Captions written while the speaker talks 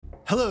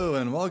Hello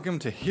and welcome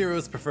to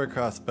Heroes Prefer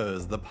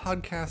Crossbows, the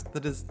podcast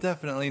that is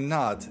definitely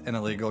not an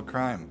illegal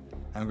crime.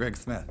 I'm Greg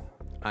Smith.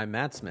 I'm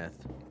Matt Smith.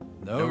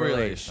 No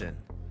relation.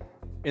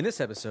 In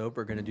this episode,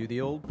 we're going to do the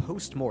old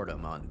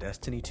post-mortem on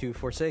Destiny 2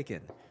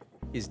 Forsaken.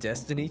 Is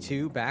Destiny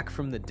 2 back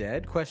from the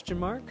dead? ?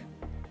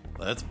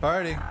 Let's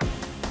party.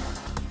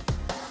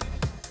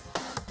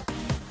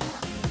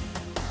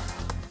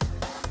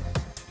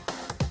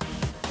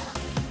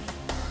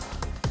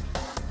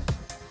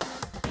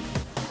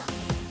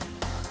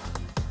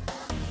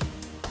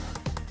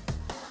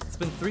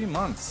 It's been 3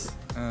 months,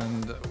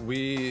 and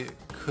we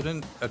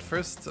couldn't. At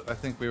first, I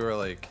think we were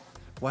like,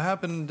 what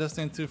happened in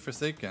Destiny 2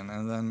 Forsaken?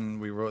 And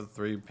then we wrote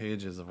 3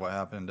 pages of what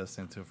happened in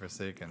Destiny 2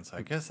 Forsaken. So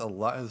I guess a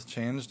lot has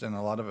changed, and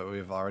a lot of it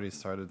we've already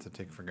started to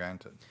take for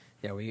granted.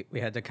 Yeah, we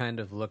had to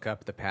kind of look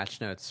up the patch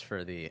notes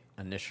for the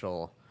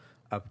initial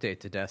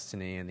update to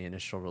Destiny and the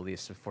initial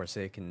release of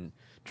Forsaken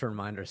to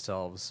remind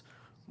ourselves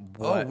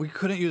what... Oh, we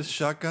couldn't use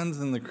shotguns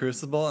in the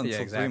Crucible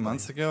until exactly. 3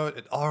 months ago?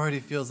 It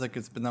already feels like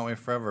it's been that way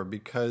forever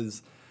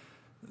because...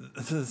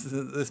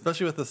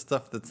 especially with the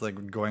stuff that's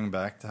like going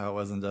back to how it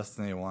was in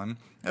Destiny 1,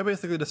 I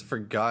basically just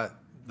forgot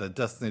that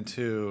Destiny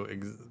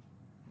 2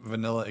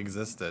 vanilla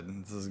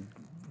existed. This is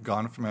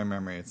gone from my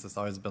memory. It's just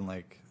always been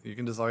like, you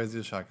can just always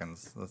use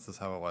shotguns. That's just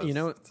how it was. You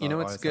know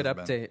it's good has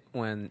been. update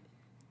when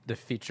the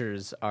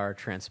features are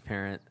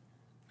transparent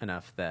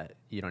enough that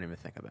you don't even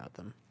think about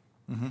them.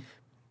 Mm-hmm.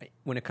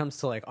 When it comes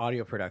to like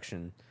audio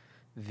production,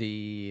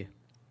 the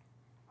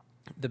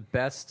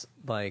best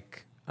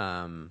like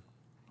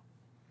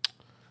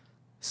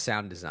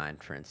sound design,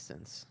 for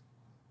instance,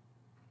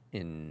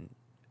 in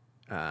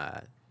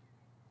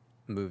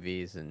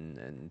movies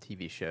and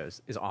TV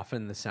shows is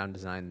often the sound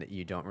design that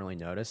you don't really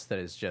notice, that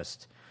is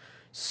just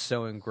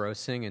so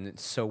engrossing and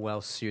it's so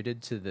well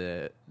suited to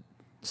the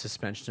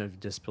suspension of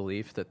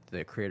disbelief that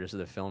the creators of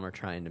the film are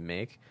trying to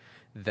make,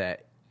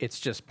 that it's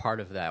just part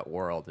of that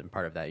world and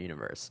part of that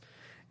universe.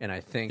 And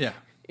I think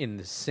in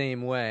the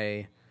same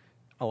way,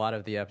 a lot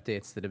of the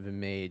updates that have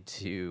been made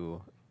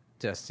to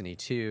Destiny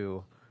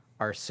 2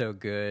 are so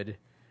good.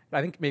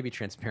 I think maybe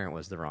transparent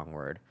was the wrong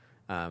word.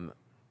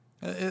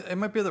 It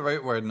might be the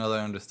right word now that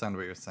I understand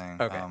what you're saying.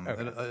 Okay.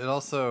 It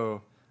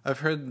also... I've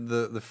heard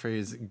the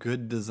phrase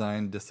 "good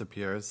design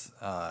disappears."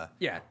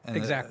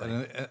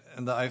 Exactly.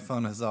 And the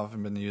iPhone has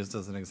often been used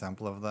as an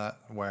example of that,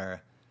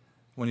 where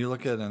when you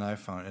look at an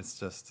iPhone, it's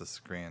just a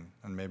screen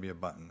and maybe a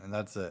button, and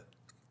that's it.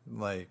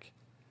 Like,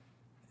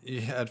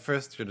 at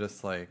first you're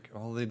just like,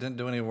 well, they didn't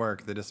do any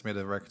work. They just made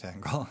a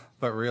rectangle.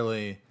 But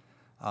really,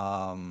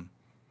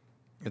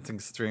 it's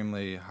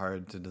extremely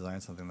hard to design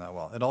something that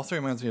well. It also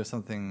reminds me of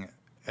something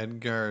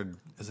Edgar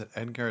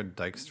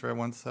Dijkstra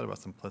once said about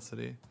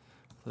simplicity.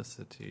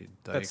 Dijkstra.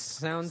 That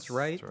sounds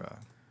right.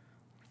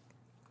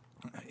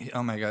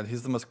 Oh my God,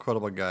 he's the most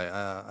quotable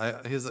guy.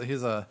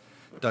 He's a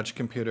Dutch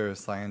computer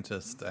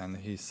scientist, and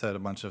he said a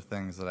bunch of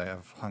things that I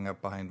have hung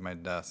up behind my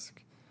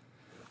desk.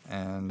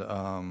 And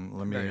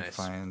let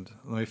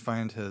me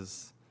find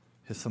his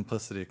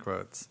simplicity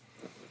quotes.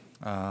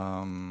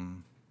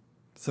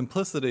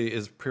 Simplicity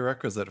is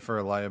prerequisite for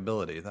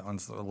reliability. That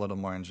one's a little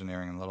more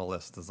engineering and a little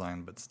less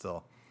design, but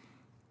still.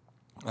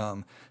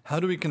 How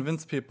do we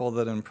convince people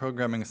that in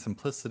programming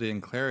simplicity and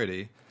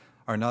clarity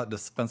are not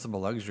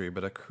dispensable luxury,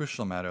 but a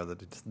crucial matter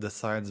that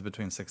decides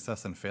between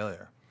success and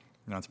failure?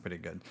 That's pretty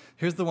good.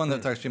 Here's the one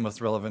that's actually most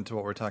relevant to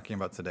what we're talking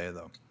about today,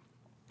 though.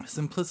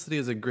 Simplicity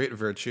is a great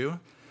virtue,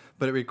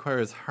 but it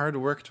requires hard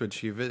work to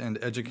achieve it and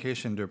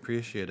education to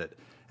appreciate it.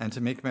 And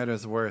to make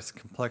matters worse,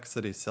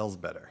 complexity sells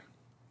better.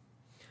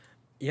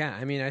 Yeah,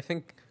 I mean, I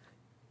think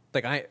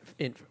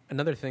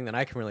another thing that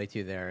I can relate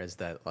to there is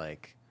that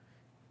like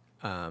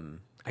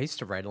I used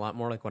to write a lot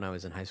more like when I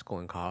was in high school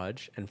and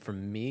college, and for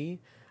me,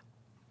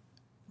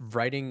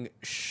 writing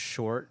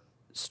short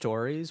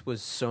stories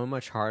was so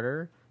much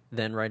harder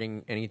than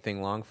writing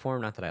anything long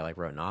form. Not that I like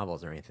wrote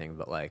novels or anything,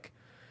 but like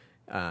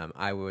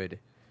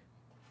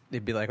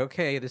they'd be like,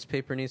 okay, this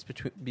paper needs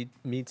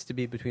to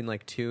be between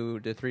like 2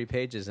 to 3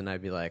 pages, and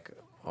I'd be like,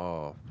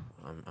 oh,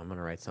 I'm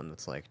gonna write something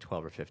that's like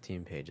 12 or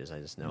 15 pages. I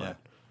just know it.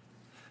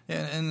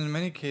 Yeah, and in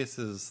many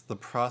cases, the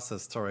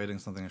process to writing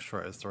something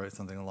short is to write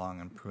something long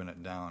and prune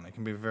it down. It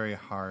can be very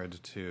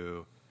hard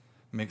to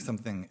make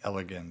something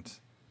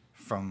elegant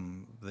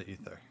from the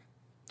ether.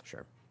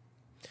 Sure.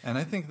 And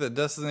I think that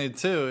Destiny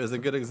 2 is a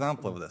good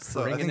example of this.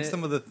 So I think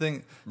some of the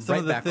things,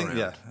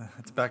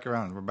 it's back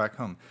around. We're back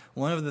home.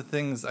 One of the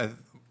things I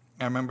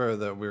remember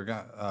that we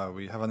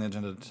have on the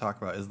agenda to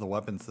talk about is the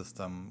weapon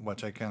system,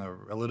 which I kind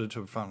of alluded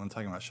to up front when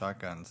talking about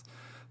shotguns.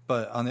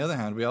 But on the other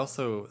hand, we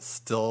also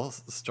still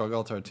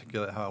struggle to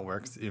articulate how it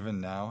works even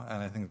now,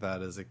 and I think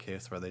that is a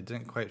case where they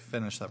didn't quite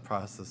finish that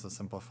process of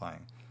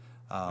simplifying.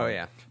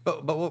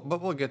 But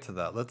we'll get to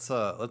that. Let's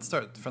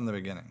start from the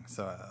beginning.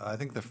 So I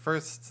think the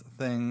first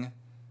thing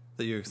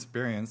that you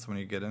experience when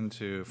you get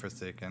into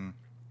Forsaken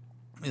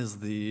is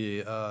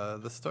the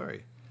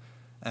story.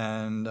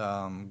 And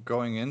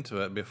going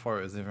into it before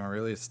it was even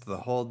released, the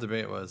whole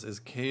debate was, is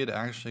Cayde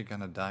actually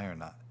going to die or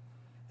not?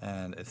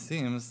 And it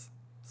seems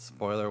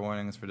spoiler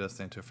warnings for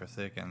Destiny 2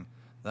 Forsaken.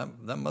 That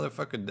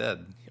motherfucker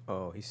dead.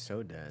 Oh, he's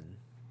so dead.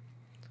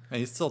 And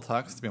he still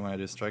talks to me when I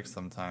do strikes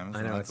sometimes.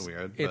 I know, that's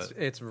weird.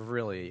 It's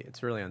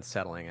really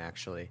unsettling,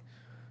 actually.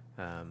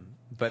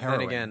 But harrowing.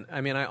 Then again,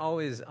 I mean,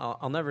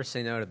 I'll never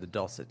say no to the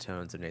dulcet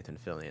tones of Nathan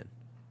Fillion.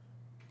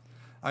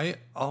 I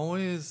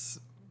always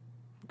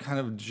kind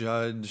of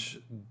judge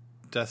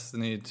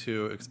Destiny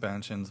 2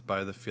 expansions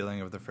by the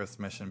feeling of the first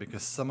mission,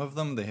 because some of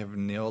them, they have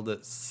nailed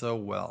it so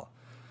well.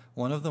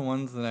 One of the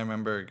ones that I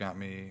remember got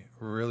me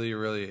really,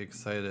 really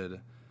excited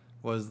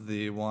was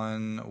the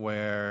one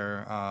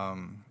where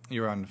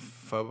you were on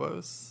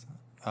Phobos.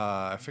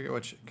 I forget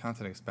which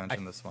content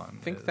expansion this one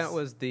I think is. that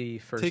was the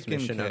first Taken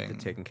mission King. of the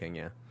Taken King,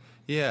 yeah.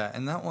 Yeah,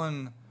 and that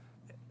one,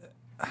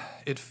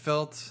 it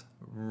felt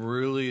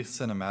really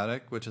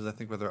cinematic, which is, I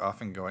think, what they're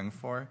often going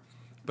for.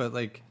 But,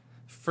 like,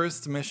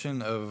 first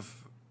mission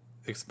of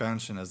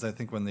expansion is, I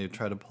think, when they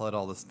try to pull out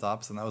all the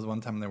stops, and that was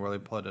one time they really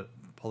pulled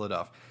it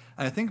off.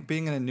 And I think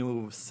being in a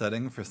new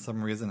setting, for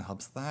some reason,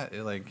 helps that.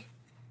 It, like,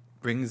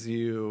 brings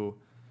you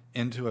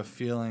into a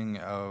feeling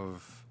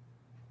of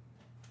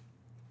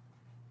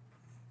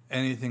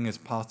anything is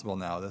possible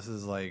now. This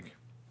is, like,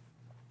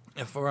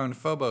 if we're on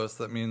Phobos,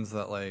 that means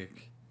that,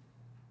 like,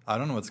 I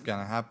don't know what's going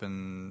to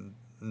happen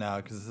now,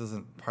 because this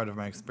isn't part of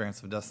my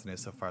experience of Destiny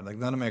so far. Like,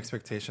 none of my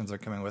expectations are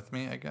coming with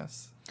me, I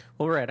guess.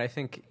 Well, right. I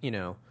think,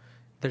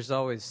 there's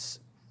always...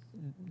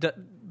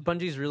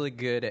 Bungie's really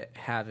good at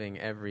having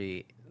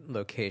every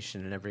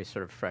location and every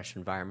sort of fresh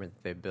environment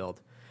that they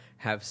build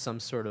have some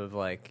sort of,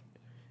 like,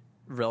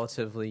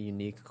 relatively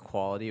unique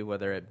quality,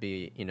 whether it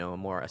be, a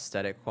more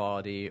aesthetic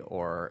quality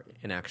or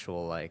an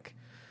actual, like,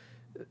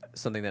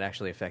 something that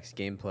actually affects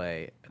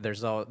gameplay.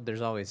 There's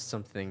always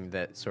something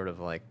that sort of,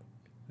 like,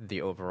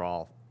 the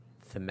overall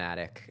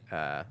thematic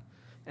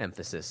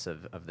emphasis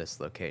of this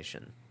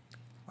location.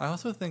 I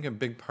also think a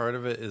big part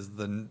of it is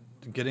the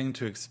getting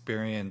to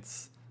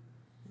experience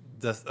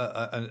this.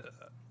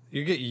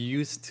 You get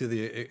used to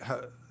the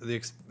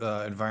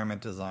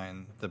environment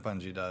design that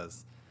Bungie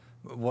does,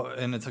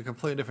 and it's a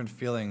completely different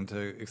feeling to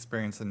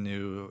experience a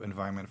new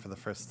environment for the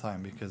first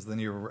time, because then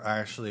you're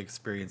actually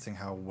experiencing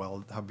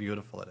how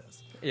beautiful it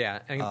is. Yeah,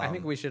 and I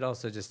think we should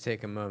also just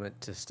take a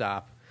moment to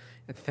stop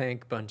and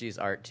thank Bungie's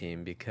art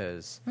team,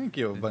 because... Thank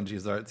you,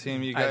 Bungie's art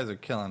team. You guys are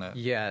killing it.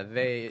 Yeah,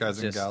 they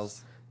guys and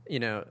gals.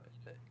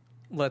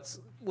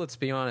 Let's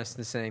be honest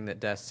in saying that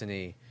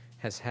Destiny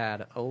has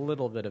had a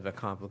little bit of a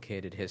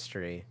complicated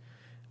history,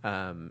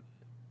 but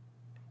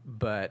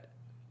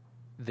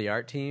the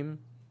art team,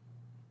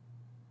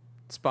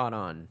 spot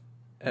on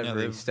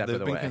every step of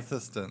the way. They've been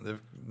consistent.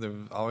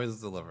 They've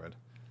always delivered.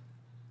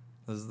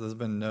 There's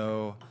been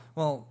no...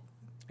 Well...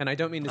 And I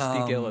don't mean to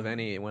speak ill of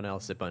anyone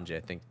else at Bungie.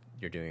 I think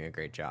you're doing a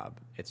great job.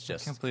 It's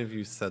just... I can't believe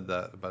you said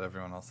that about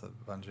everyone else at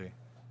Bungie.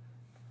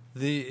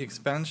 The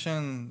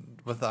expansion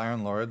with the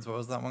Iron Lords, what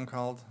was that one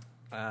called?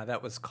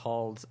 That was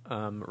called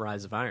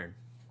Rise of Iron.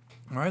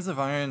 Rise of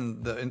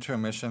Iron, the intro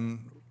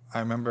mission, I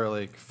remember,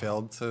 like,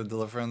 failed to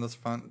deliver on this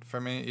front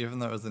for me. Even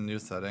though it was a new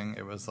setting,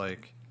 it was,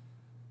 like,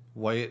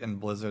 white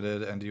and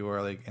blizzarded, and you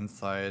were, like,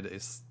 inside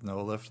a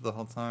snow lift the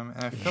whole time.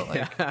 And I felt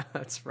like... Yeah,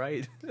 that's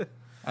right.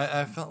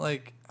 I felt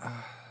like...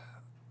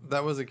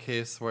 that was a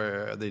case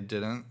where they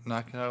didn't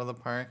knock it out of the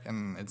park,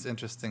 and it's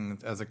interesting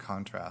as a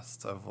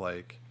contrast of,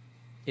 like...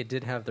 It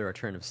did have the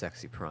return of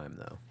Sexy Prime,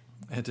 though.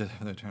 It did have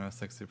the return of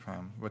Sexy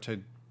Prime, which I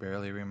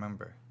barely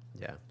remember.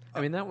 Yeah.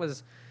 I mean, that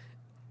was...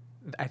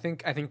 I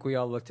think we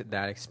all looked at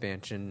that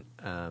expansion.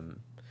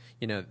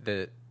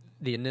 The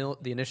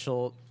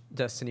initial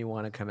Destiny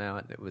 1 had come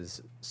out. It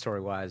was,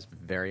 story-wise,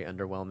 very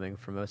underwhelming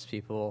for most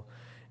people.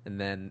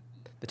 And then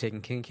The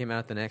Taken King came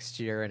out the next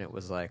year, and it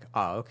was like,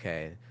 oh,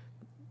 okay...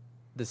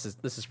 This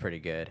is pretty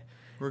good.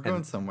 We're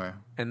going somewhere.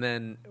 And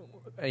then,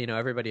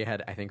 everybody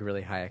had, I think,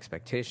 really high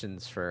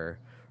expectations for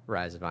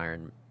Rise of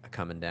Iron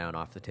coming down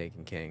off the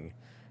Taken King,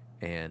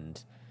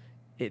 and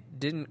it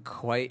didn't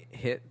quite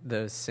hit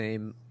those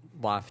same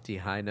lofty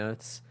high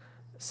notes.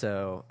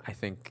 So I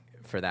think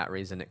for that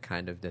reason, it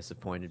kind of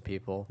disappointed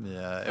people.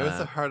 Yeah, it was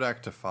a hard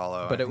act to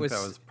follow. But that was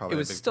probably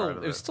a big part of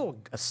it. It was still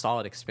a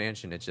solid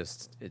expansion.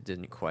 It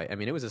didn't quite. I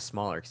mean, it was a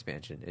smaller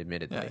expansion,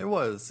 admittedly. Yeah, it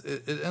was.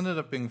 It ended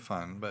up being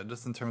fun, but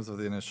just in terms of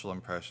the initial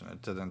impression,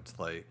 it didn't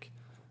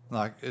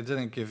it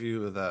didn't give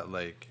you that,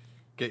 like,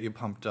 get you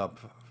pumped up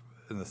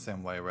in the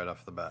same way right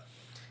off the bat.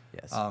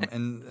 Yes.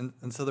 And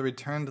so the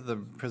return to the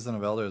Prison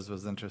of Elders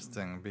was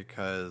interesting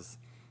because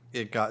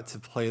it got to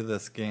play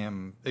this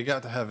game. It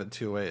got to have it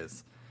two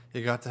ways.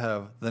 You got to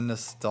have the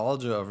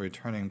nostalgia of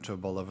returning to a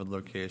beloved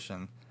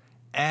location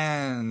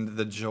and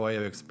the joy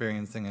of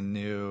experiencing a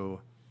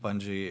new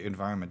Bungie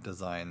environment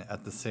design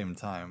at the same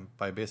time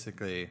by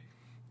basically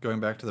going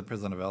back to the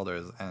Prison of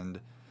Elders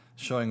and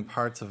showing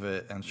parts of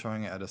it and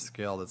showing it at a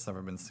scale that's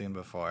never been seen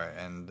before.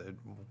 And it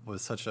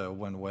was such a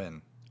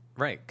win-win.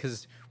 Right,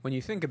 because when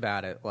you think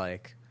about it,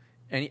 like,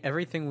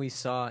 everything we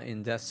saw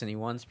in Destiny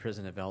 1's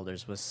Prison of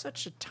Elders was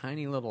such a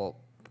tiny little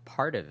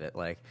part of it.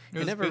 Like, it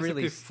was never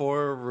basically really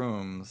 4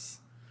 rooms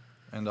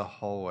and a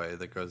hallway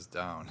that goes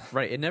down.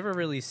 Right. It never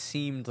really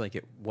seemed like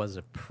it was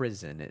a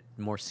prison. It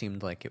more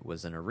seemed like it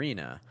was an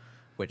arena,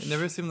 which it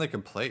never seemed like a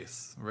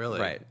place, really.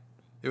 Right.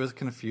 It was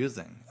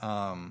confusing.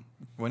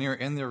 When you're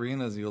in the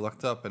arenas, you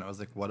looked up and it was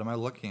like, what am I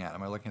looking at?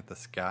 Am I looking at the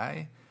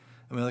sky?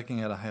 Am I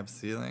looking at a high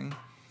ceiling?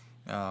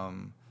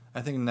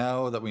 I think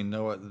now that we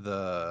know what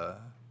the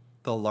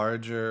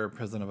larger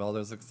Prison of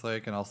Elders looks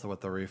like, and also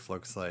what the reef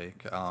looks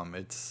like,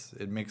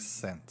 it makes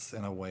sense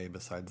in a way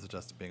besides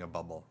just being a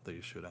bubble that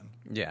you shoot in.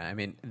 Yeah, I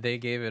mean, they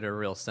gave it a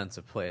real sense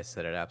of place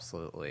that it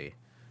absolutely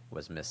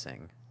was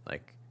missing.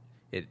 Like,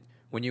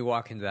 when you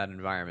walk into that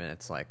environment,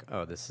 it's like,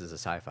 oh, this is a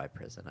sci-fi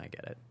prison. I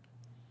get it.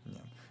 Yeah,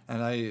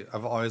 and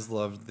I've always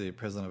loved the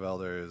Prison of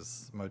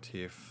Elders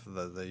motif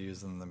that they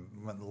use in the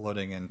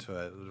loading into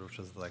it, which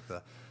is like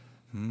the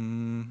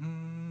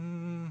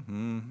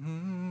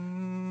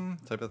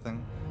type of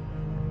thing.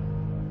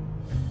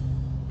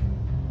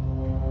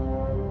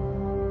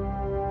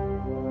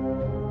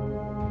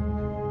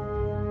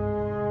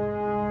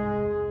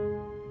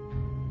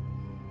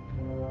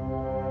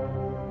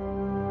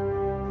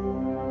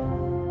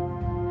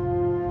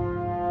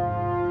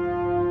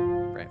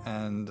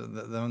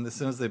 Then as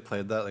soon as they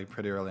played that, like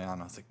pretty early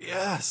on, I was like,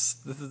 yes,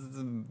 this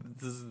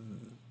is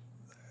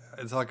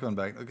it's all coming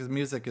back, because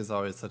music is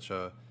always such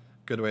a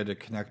good way to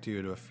connect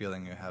you to a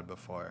feeling you had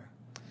before.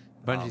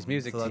 Bungie's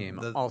music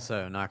team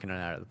also knocking it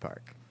out of the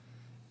park.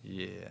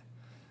 Yeah.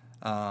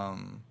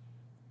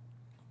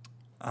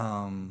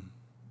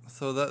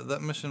 So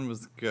that mission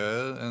was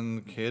good,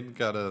 and Cayde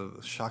got a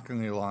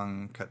shockingly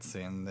long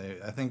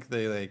cutscene. I think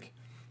they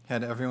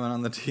had everyone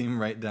on the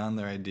team write down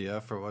their idea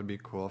for what would be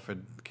cool for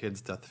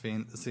Cayde's death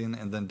scene,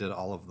 and then did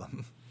all of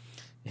them.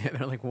 Yeah,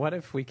 they're like, what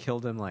if we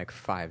killed him like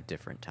 5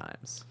 different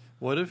times?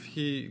 What if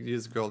he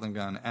used Golden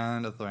Gun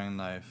and a throwing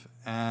knife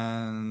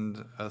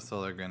and a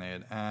solar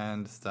grenade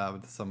and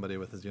stabbed somebody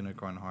with his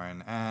unicorn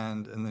horn,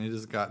 and then he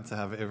just got to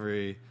have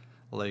every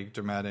like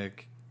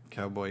dramatic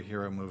cowboy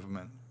hero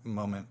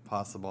moment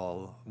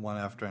possible, one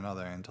after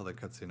another, until the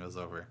cutscene was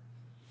over.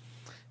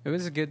 It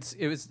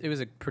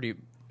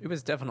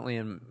was definitely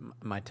in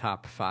my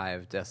top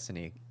 5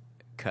 Destiny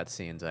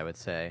cutscenes, I would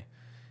say,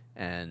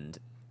 and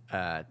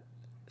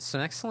some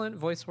excellent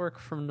voice work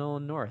from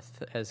Nolan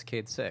North as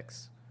Cayde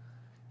 6.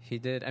 He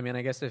did. I mean,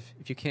 I guess if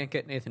you can't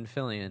get Nathan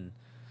Fillion,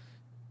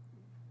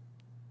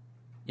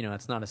 you know,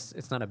 it's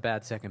not a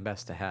bad second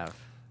best to have.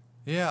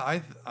 Yeah,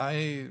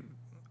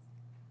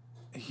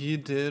 he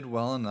did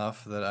well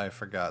enough that I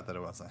forgot that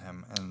it wasn't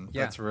him, and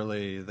that's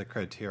really the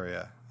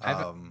criteria.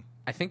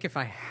 I think if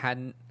I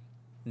hadn't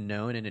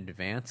known in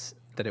advance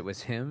that it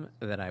was him,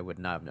 that I would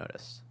not have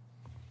noticed.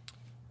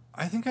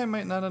 I think I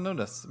might not have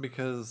noticed,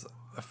 because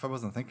if I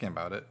wasn't thinking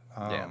about it,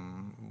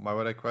 why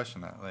would I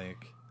question it?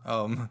 Like,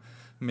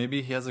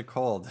 maybe he has a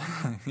cold,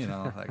 you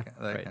know, that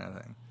right. Kind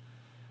of thing.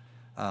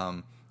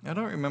 I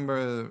don't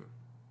remember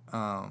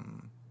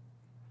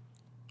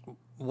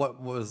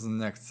what was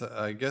next.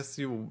 I guess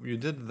you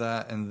did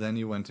that, and then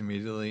you went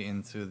immediately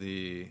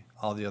into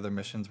all the other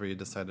missions where you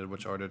decided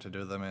which order to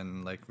do them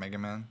in, like Mega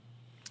Man.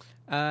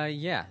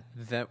 Yeah,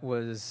 that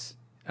was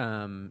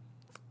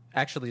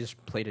actually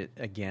just played it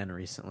again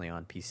recently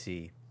on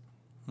PC.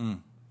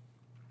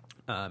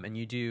 And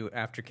you do,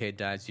 after Cayde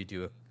dies, you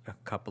do a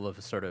couple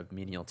of sort of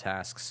menial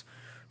tasks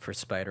for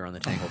Spider on the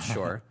Tangled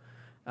Shore.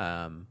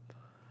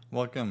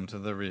 Welcome to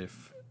the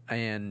reef.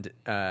 And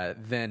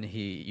then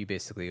you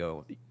basically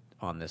go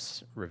on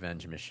this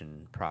revenge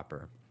mission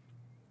proper.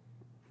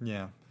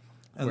 Yeah.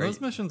 And those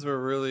missions were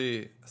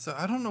really... So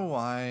I don't know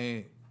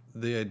why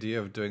the idea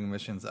of doing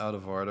missions out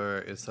of order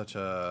is such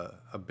a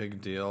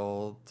big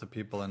deal to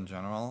people in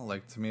general.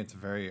 Like, to me, it's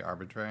very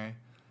arbitrary.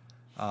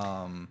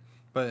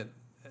 But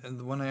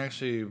when I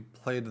actually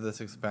played this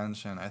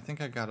expansion, I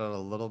think I got it a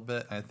little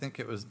bit. I think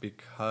it was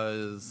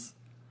because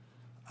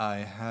I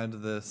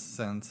had this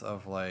sense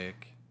of,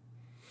 like...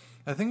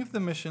 I think if the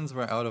missions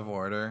were out of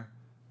order,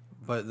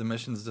 but the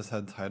missions just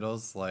had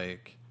titles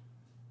like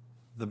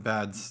The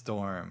Bad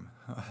Storm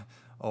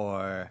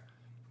or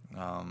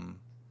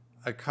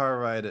A Car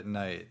Ride at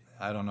Night,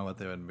 I don't know what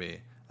they would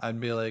be. I'd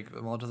be like,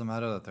 well, it doesn't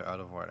matter that they're out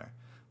of order.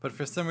 But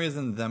for some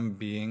reason, them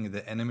being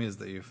the enemies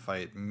that you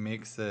fight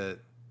makes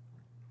it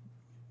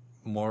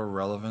more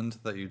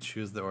relevant that you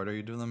choose the order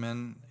you do them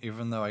in,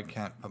 even though I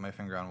can't put my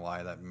finger on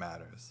why that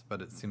matters.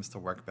 But it seems to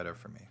work better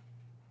for me.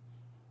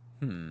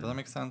 Does that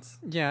make sense?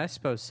 Yeah, I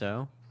suppose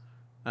so.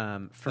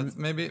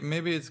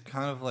 Maybe it's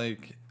kind of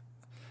like,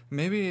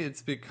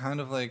 kind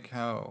of like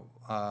how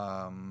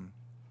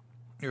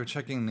you're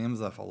checking names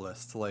off a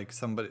list. Like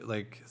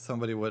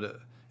somebody would.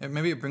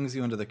 Maybe it brings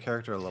you into the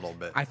character a little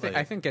bit. I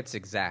think it's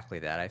exactly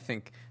that. I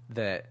think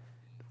that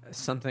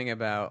something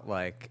about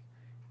like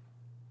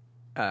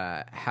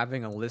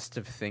having a list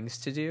of things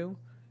to do,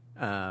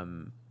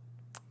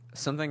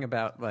 something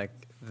about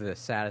like the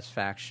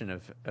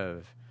satisfaction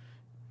of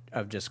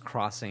just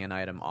crossing an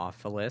item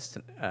off a list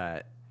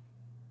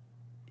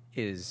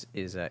is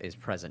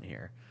present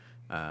here,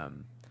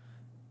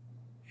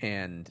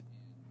 and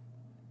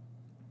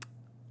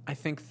I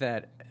think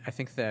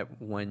that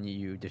when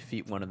you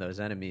defeat one of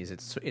those enemies,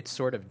 it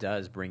sort of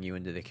does bring you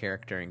into the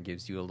character and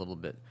gives you a little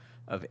bit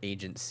of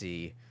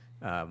agency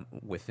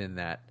within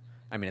that.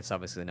 I mean, it's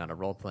obviously not a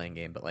role playing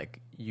game, but like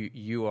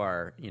you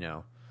are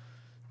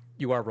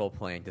role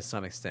playing to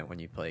some extent when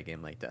you play a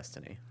game like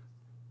Destiny.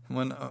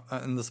 When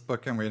in this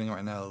book I'm reading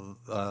right now,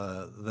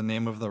 The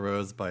Name of the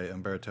Rose by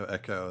Umberto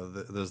Eco,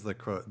 there's the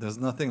quote: "There's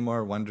nothing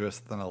more wondrous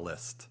than a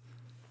list."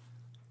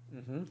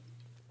 Mm-hmm.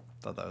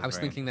 I was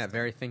thinking that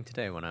very thing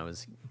today when I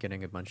was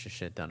getting a bunch of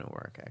shit done at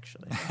work,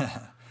 actually.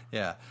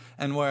 Yeah.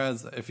 And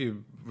whereas, if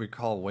you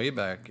recall way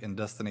back in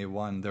Destiny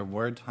 1, there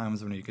were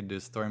times when you could do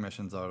story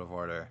missions out of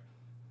order.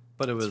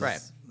 But it was...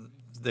 That's right.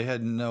 They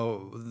had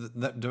no...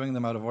 doing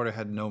them out of order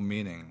had no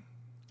meaning.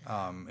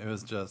 It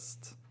was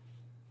just...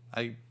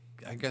 I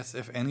guess,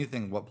 if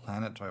anything, what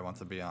planet do I want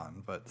to be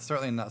on? But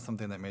certainly not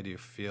something that made you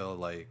feel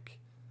like...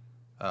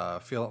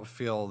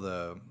 feel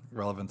the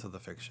relevance of the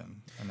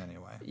fiction in any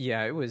way.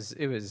 Yeah, it was.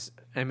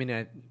 I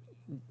mean,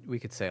 we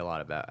could say a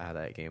lot about how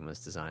that game was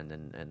designed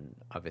and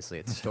obviously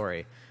its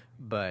story,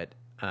 but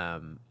I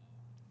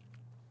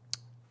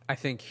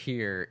think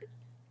here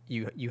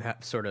you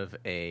have sort of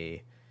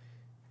a,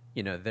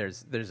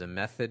 there's a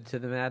method to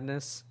the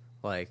madness.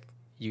 Like,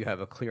 you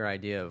have a clear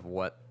idea of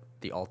what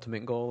the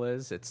ultimate goal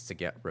is. It's to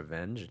get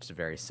revenge. It's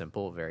very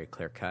simple, very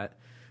clear cut.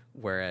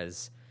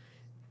 Whereas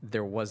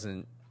there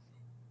wasn't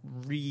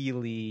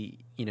really,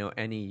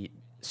 any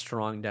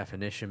strong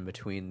definition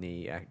between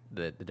the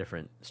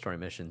different story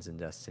missions in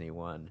Destiny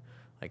 1.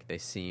 Like, they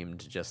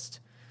seemed just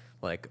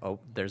like, oh,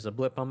 there's a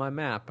blip on my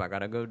map, I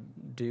gotta go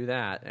do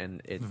that,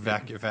 and it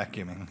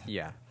vacuuming.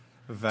 Yeah,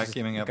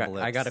 vacuuming up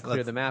blips. I gotta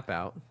clear the map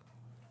out.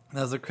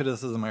 That's a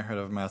criticism I heard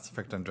of Mass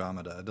Effect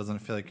Andromeda. It doesn't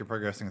feel like you're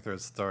progressing through a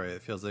story.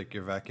 It feels like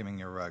you're vacuuming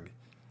your rug.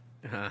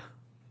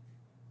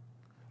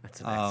 That's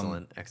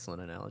an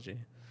excellent analogy.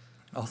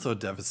 Also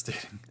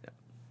devastating.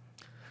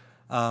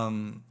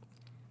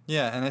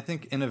 Yeah, and I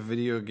think in a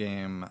video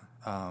game,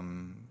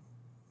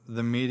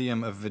 the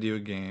medium of video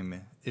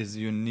game is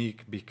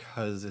unique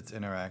because it's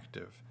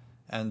interactive.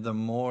 And the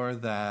more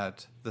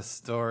that the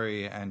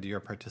story and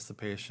your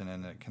participation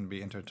in it can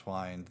be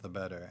intertwined, the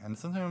better. And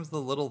sometimes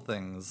the little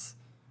things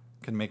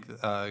can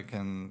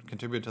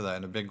contribute to that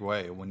in a big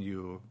way when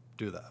you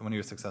do that, when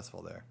you're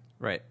successful there.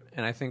 Right.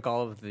 And I think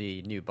all of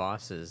the new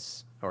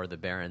bosses, or the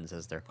Barons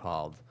as they're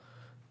called,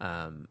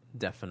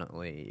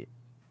 definitely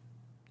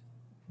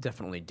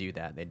do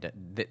that.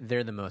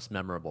 They're the most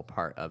memorable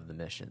part of the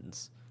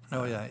missions.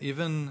 Oh yeah,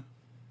 even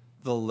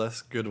the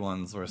less good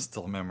ones were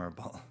still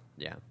memorable.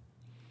 Yeah.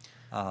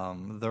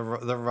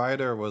 The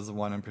Rider was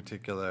one in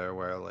particular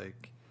where,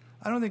 like,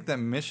 I don't think that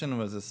mission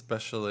was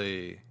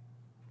especially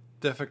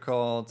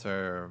difficult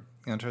or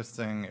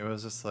interesting. It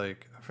was just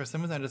like, for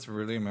some reason I just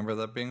really remember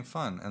that being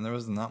fun, and there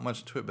was not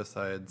much to it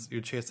besides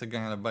you chase a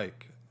guy on a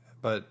bike.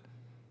 But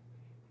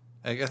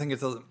I think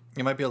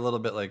it might be a little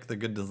bit like the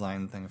good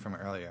design thing from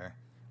earlier.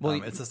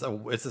 Well, it's just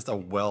a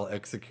well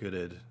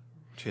executed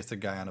chase a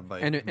guy on a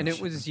bike, and it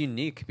was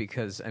unique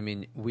because, I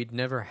mean, we'd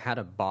never had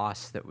a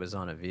boss that was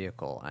on a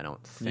vehicle, I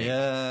don't think.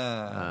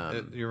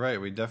 Yeah, you're right.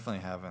 We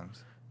definitely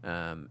haven't.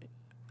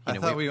 I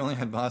thought we only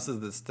had bosses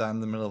that stand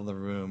in the middle of the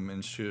room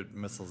and shoot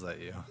missiles at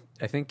you.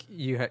 I think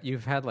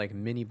you've had like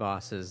mini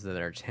bosses that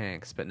are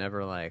tanks, but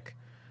never like,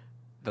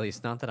 at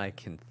least not that I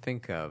can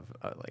think of,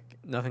 like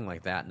nothing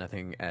like that.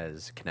 Nothing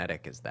as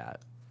kinetic as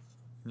that.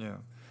 Yeah,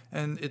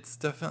 and it's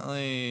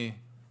definitely.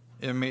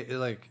 It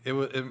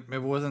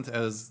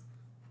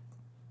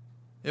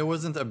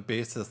wasn't a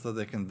basis that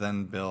they can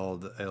then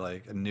build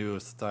a new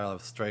style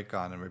of strike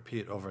on and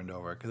repeat over and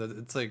over, because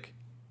it's like,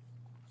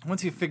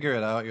 once you figure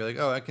it out, you're like,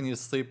 oh, I can use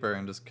Sleeper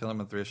and just kill him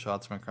with 3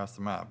 shots from across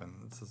the map, and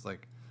it's just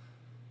like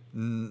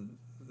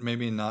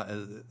maybe not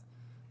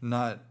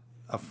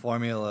a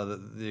formula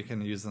that you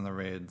can use in the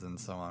raids and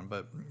so on,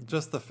 but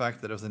just the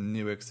fact that it was a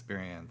new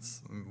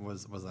experience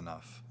was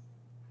enough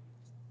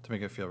to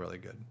make it feel really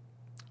good.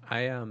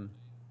 I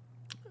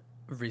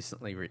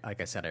recently, like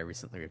I said, I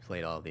recently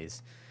replayed all of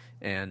these,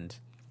 and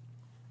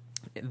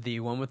the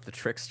one with the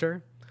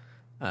Trickster.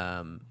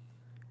 So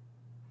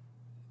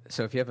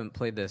if you haven't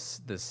played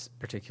this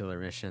particular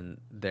mission,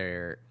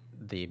 the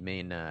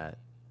main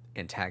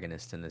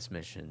antagonist in this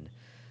mission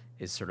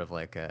is sort of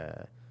like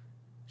a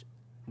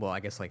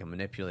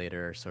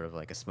manipulator, sort of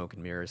like a smoke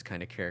and mirrors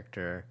kind of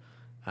character.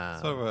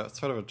 Sort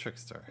of a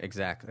trickster.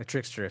 Exactly, a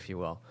trickster, if you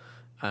will.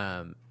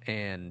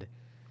 And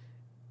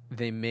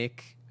they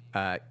make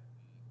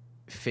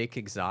fake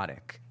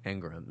exotic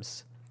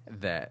engrams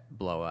that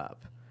blow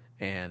up.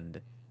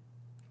 And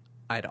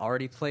I'd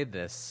already played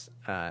this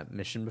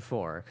mission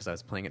before because I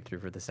was playing it through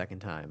for the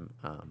second time.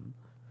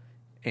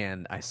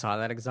 And I saw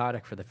that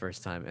exotic for the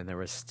first time, and there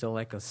was still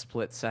like a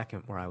split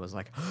second where I was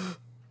like,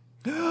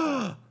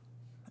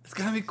 it's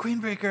gonna be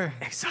Queenbreaker.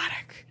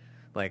 Exotic.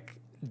 Like,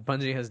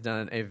 Bungie has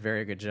done a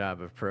very good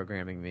job of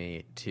programming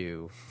me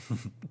to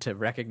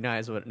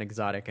recognize what an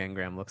exotic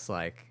engram looks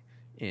like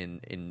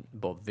in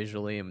both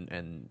visually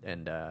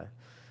and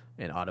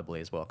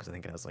audibly as well, because I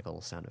think it has like a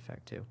little sound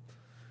effect too.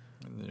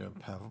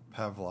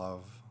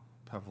 Pavlov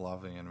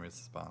Pavlovian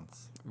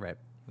response. Right.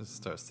 Just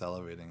start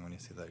salivating when you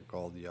see that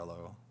gold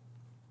yellow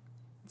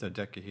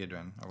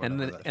dodecahedron. Or and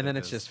then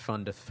it's just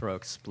fun to throw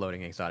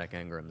exploding exotic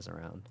engrams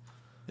around.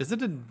 Is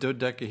it a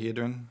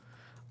dodecahedron?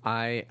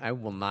 I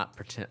will not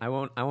pretend. I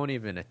won't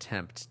even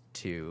attempt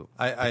to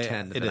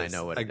pretend that I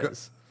know what it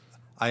is.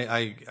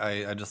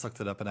 I just looked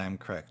it up and I am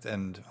correct.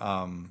 And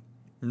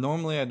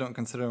normally I don't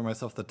consider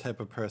myself the type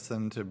of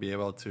person to be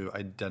able to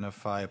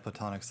identify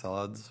platonic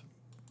solids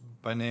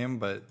by name,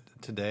 but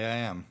today I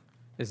am.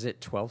 Is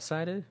it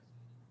 12-sided?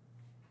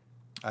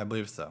 I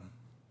believe so.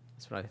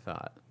 That's what I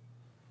thought.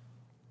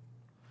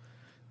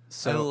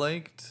 So I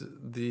liked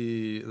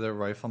the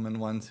rifleman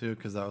one too,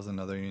 because that was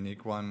another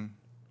unique one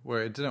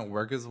where it didn't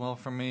work as well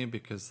for me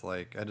because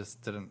I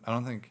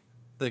don't think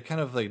they kind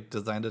of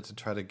designed it to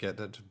try to get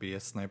it to be a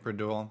sniper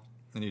duel,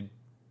 and you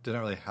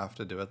didn't really have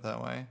to do it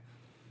that way.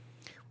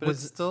 But it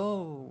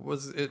still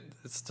was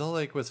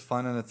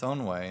fun in its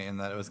own way, in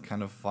that it was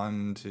kind of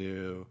fun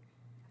to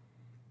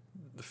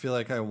feel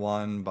like I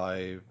won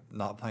by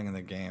not playing in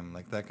the game.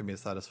 That could be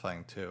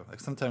satisfying too.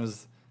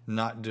 Sometimes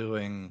not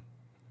doing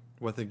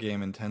what the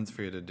game intends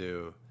for you to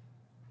do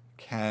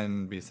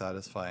can be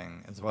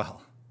satisfying as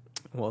well.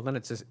 Well, then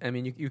it's just,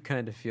 you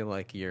kind of feel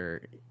like you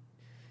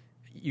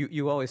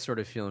always sort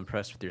of feel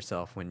impressed with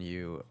yourself when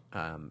you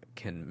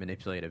can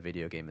manipulate a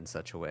video game in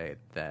such a way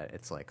that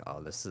it's like,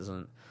 oh, this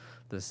isn't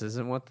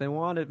what they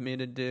wanted me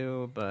to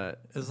do, but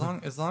as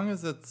long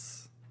as it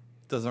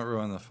doesn't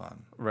ruin the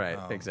fun. Right,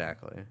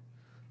 exactly.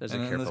 There's a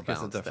careful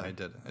balance.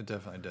 It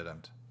definitely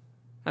didn't.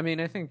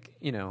 I think,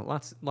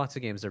 lots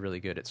of games are really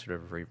good at sort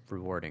of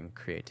rewarding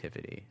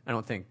creativity. I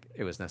don't think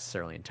it was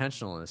necessarily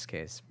intentional in this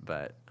case,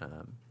 but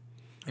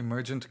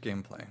emergent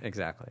gameplay.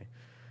 Exactly.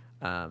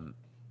 That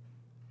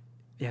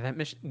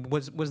mission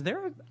was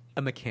there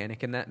a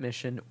mechanic in that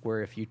mission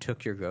where if you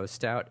took your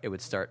ghost out, it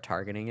would start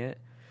targeting it?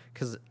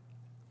 Because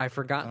I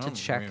forgot to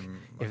check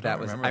if that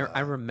was.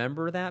 I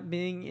remember that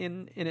being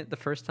in it the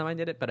first time I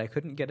did it, but I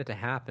couldn't get it to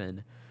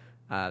happen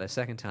the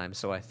second time.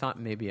 So I thought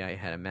maybe I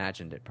had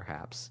imagined it,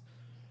 perhaps.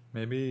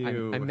 Maybe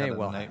you had a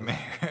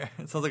nightmare.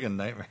 It sounds like a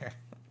nightmare.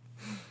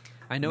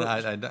 I know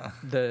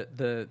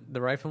the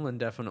rifleman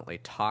definitely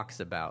talks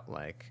about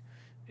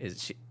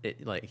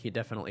he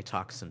definitely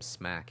talks some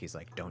smack. He's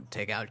like, "Don't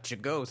take out your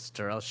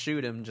ghost, or I'll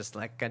shoot him, just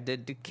like I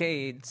did to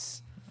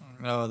Cades."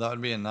 No, that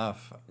would be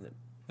enough.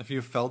 If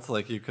you felt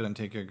like you couldn't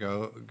take your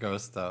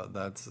ghost out,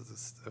 that's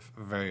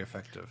very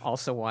effective.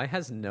 Also, why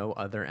has no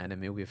other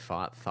enemy we've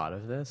thought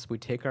of this? We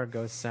take our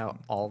ghosts out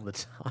all the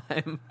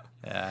time.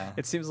 Yeah.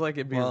 It seems like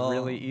it'd be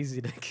really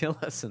easy to kill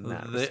us in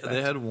that respect.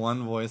 They had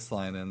one voice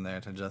line in there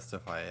to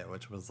justify it,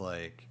 which was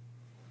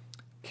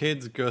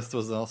Cade's ghost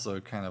was also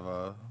kind of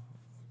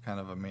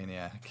a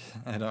maniac.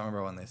 I don't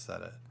remember when they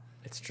said it.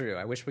 It's true.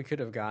 I wish we could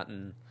have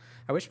gotten.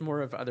 I wish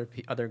more of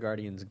other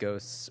Guardians'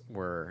 ghosts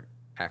were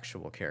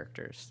actual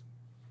characters.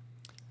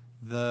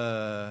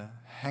 The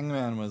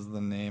Hangman was the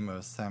name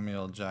of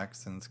Samuel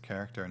Jackson's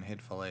character in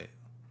Hateful Eight.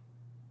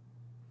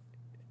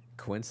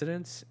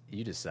 Coincidence?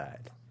 You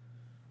decide.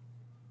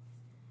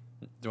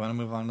 Do you want to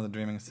move on to the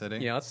Dreaming City?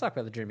 Yeah, let's talk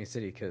about the Dreaming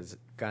City, because,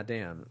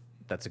 goddamn,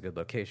 that's a good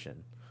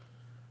location.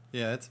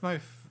 Yeah, it's my...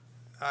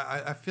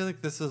 I feel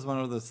like this is one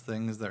of those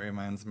things that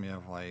reminds me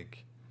of,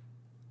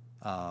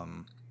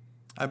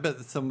 I bet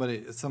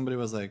somebody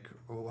was like,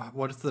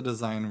 what's the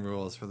design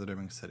rules for the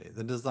Dreaming City?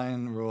 The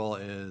design rule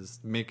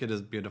is make it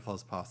as beautiful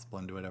as possible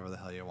and do whatever the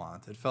hell you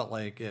want. It felt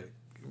like it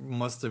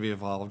must have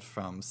evolved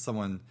from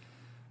someone...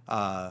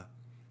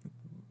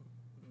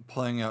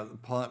 pulling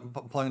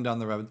down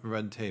the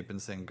red tape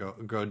and saying,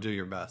 go do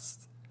your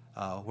best.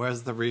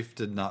 Whereas the Reef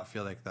did not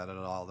feel like that at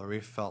all. The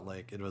Reef felt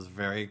like it was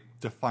very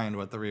defined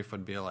what the Reef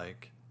would be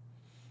like.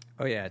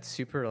 Oh yeah, it's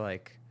super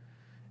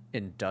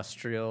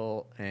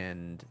industrial,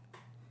 and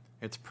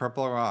it's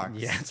purple rocks.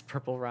 Yeah, it's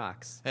purple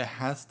rocks. It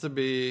has to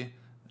be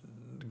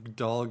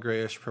dull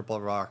grayish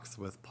purple rocks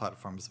with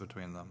platforms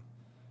between them.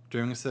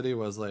 Dreaming City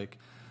was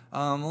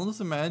well, just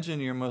imagine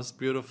your most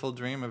beautiful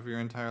dream of your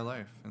entire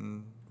life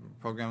and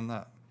program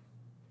that.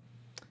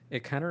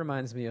 It kind of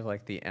reminds me of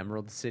the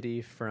Emerald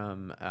City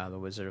from The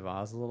Wizard of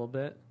Oz a little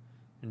bit,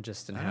 and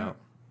just in how.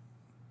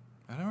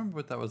 I don't remember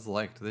what that was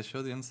like. Did they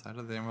show the inside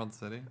of the Emerald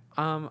City?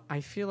 I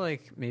feel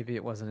like maybe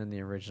it wasn't in the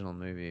original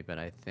movie, but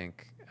I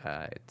think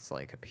it's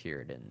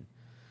appeared in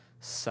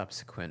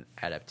subsequent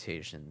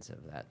adaptations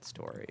of that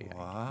story.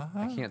 What?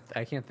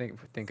 I can't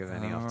think of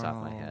any off the top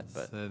of my head,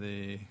 but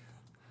City.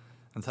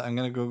 I'm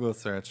gonna Google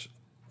search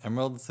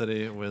Emerald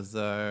City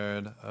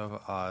Wizard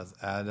of Oz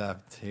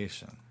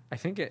adaptation. I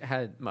think it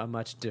had a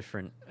much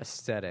different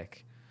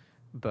aesthetic,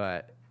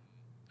 but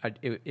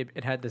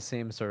it had the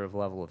same sort of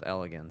level of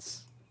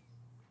elegance.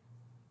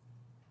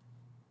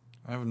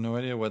 I have no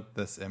idea what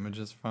this image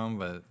is from,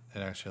 but it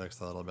actually looks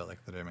a little bit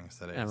like the Dreaming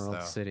City.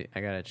 Emerald City.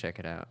 I gotta check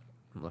it out.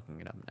 I'm looking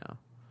it up now.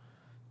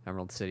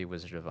 Emerald City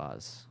Wizard of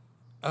Oz.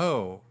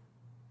 Oh.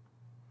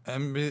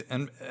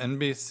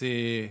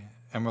 NBC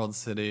Emerald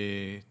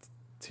City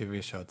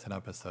TV show, 10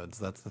 episodes.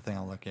 That's the thing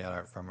I'm looking at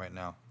art from right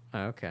now.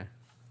 Oh, okay.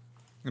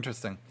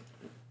 Interesting.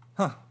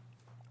 Huh.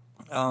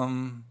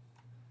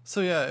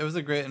 So yeah, it was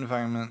a great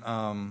environment.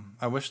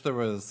 I wish there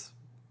was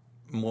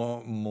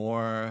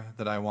more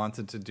that I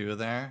wanted to do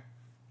there,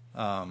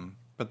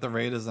 but the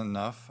raid is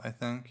enough. I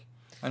think.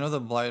 I know the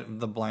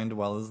blind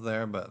well is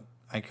there, but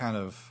I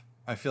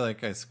feel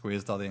like I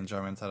squeezed all the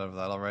enjoyment out of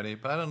that already.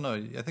 But I don't know.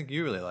 I think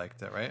you really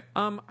liked it, right?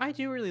 I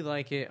do really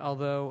like it,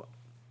 although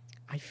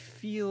I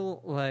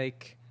feel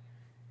like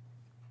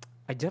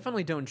I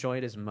definitely don't enjoy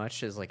it as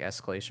much as like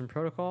Escalation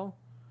Protocol.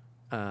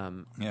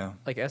 Yeah.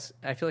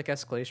 I feel like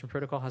Escalation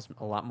Protocol has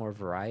a lot more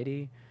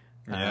variety.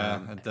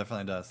 Yeah, it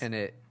definitely does. And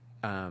it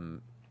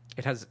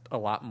has a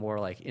lot more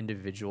like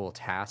individual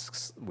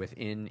tasks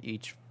within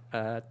each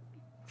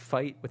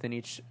fight, within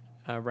each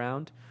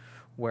round,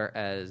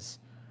 whereas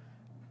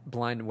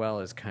Blind Well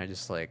is kind of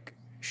just like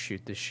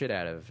shoot the shit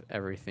out of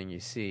everything you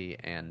see,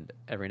 and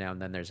every now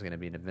and then there's going to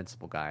be an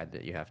invincible guy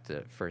that you have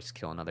to first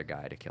kill another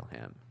guy to kill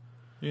him.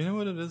 You know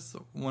what it is?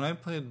 When I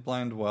played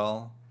Blind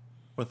Well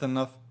with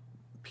enough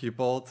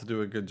people to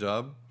do a good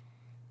job,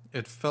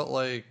 it felt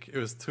like it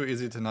was too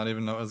easy to not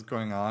even know what was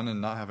going on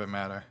and not have it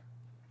matter.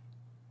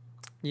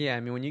 Yeah, I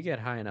mean, when you get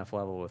high enough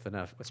level with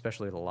enough,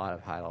 especially with a lot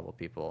of high level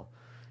people,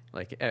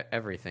 like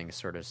everything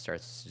sort of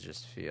starts to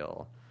just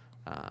feel,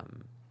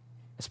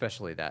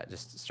 especially that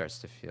just starts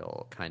to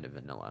feel kind of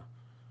vanilla.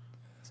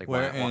 It's like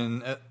where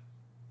in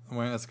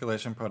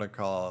Escalation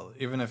Protocol,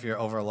 even if you're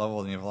over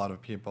leveled and you have a lot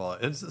of people,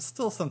 it's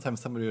still sometimes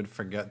somebody would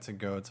forget to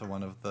go to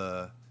one of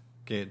the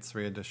gates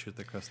where you had to shoot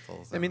the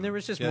crystals. I mean, there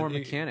was just more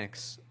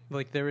mechanics.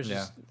 Like there was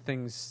just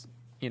things.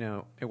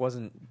 It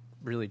wasn't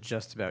really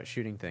just about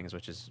shooting things,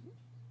 which is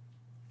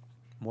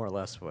more or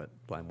less what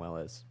Blind Well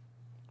is.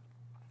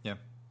 Yeah.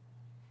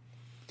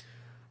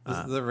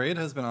 The raid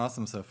has been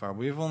awesome so far.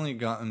 We've only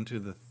gotten to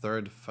the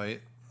third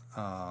fight.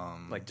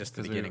 Like just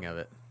the beginning of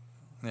it.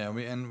 Yeah,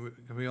 we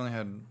only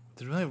had...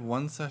 Did we only have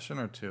one session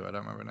or two? I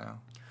don't remember now.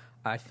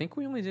 I think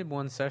we only did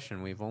one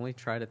session. We've only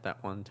tried it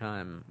that one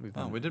time.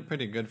 We did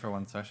pretty good for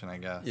one session, I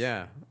guess.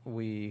 Yeah, And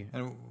we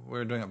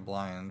were doing it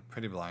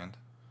pretty blind.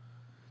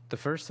 The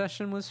first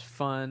session was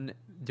fun,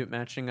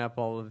 matching up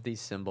all of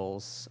these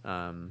symbols,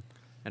 and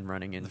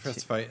running into... The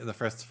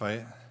first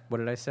fight. What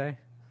did I say?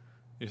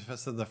 You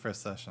said the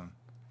first session.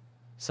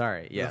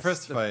 Sorry, yes. The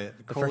first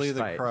fight. Coley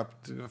the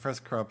Corrupted, the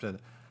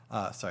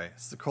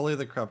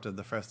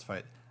first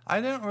fight. I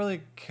didn't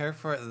really care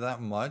for it that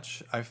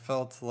much. I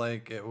felt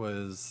like it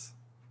was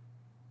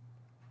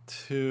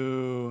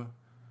too...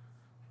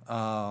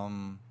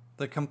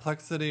 the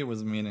complexity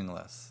was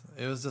meaningless.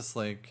 It was just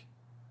like,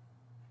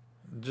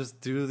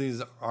 just do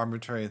these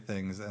arbitrary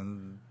things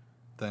and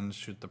then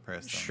shoot the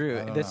person.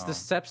 True. The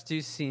steps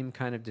do seem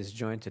kind of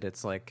disjointed.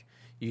 It's like,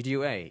 you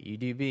do A, you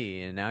do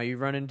B, and now you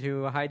run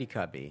into a Heidi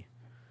cubby.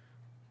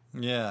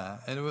 Yeah,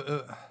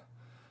 and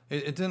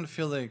it didn't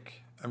feel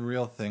like a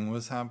real thing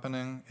was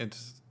happening. It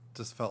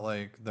just felt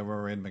like there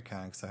were raid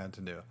mechanics I had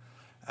to do.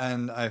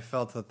 And I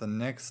felt that the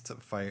next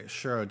fight,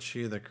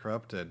 Shuro-Chi the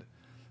Corrupted,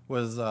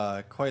 was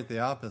quite the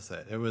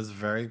opposite. It was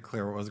very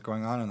clear what was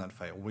going on in that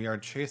fight. We are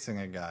chasing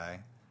a guy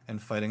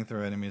and fighting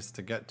through enemies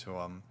to get to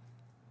him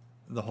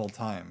the whole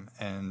time.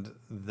 And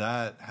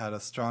that had a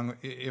strong...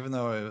 Even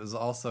though it was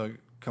also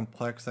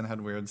complex and had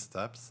weird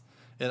steps,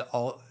 it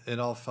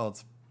all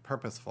felt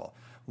purposeful.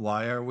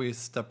 Why are we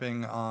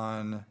stepping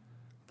on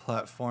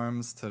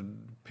platforms to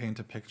paint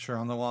a picture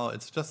on the wall?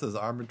 It's just as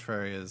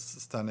arbitrary as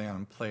standing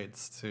on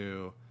plates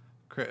to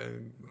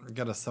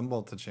get a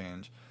symbol to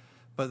change.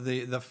 But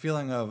the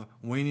feeling of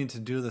we need to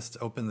do this to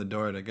open the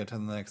door to get to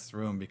the next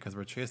room because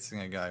we're chasing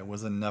a guy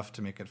was enough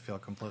to make it feel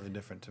completely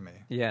different to me.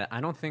 Yeah, I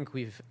don't think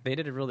they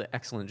did a really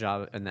excellent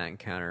job in that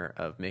encounter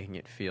of making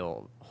it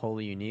feel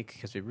wholly unique,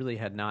 because we really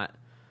had not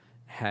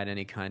had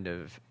any kind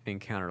of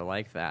encounter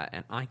like that,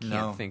 and I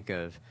can't think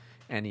of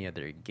any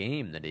other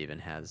game that even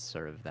has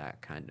sort of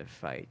that kind of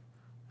fight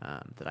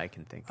that I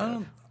can think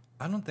of.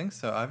 I don't think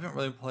so. I haven't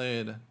really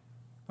played...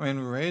 I mean,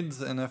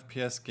 raids in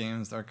FPS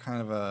games are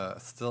kind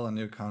of still a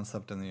new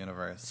concept in the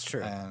universe. It's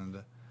true.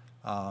 And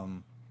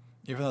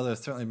even though there's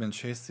certainly been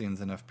chase scenes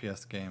in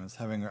FPS games,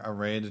 having a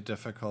raid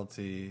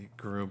difficulty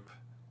group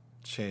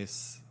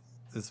chase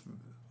is...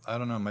 I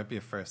don't know, it might be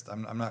a first.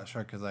 I'm not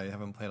sure because I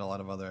haven't played a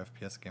lot of other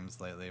FPS games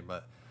lately,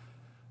 but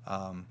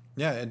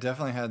yeah, it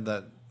definitely had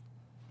that...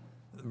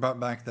 brought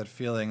back that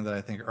feeling that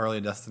I think early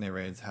Destiny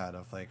raids had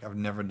of like, I've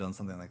never done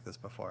something like this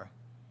before.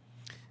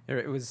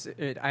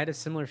 I had a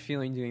similar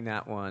feeling doing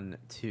that one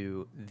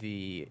to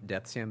the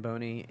Death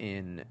Zamboni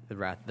in the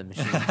Wrath of the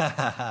Machine.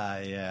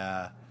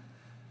 Yeah.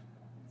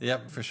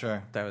 Yep, for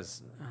sure. That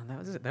was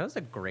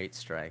a great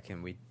strike,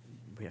 and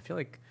I feel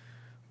like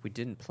we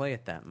didn't play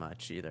it that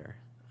much either.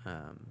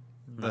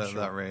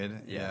 That raid,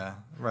 yeah.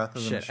 Wrath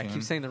of the Machine. I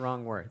keep saying the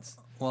wrong words.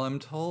 Well, I'm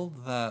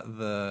told that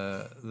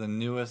the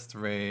newest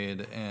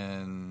raid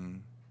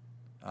in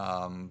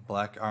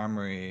Black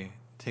Armory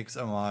takes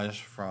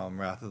homage from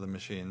Wrath of the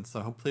Machine,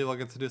 so hopefully we'll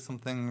get to do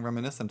something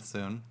reminiscent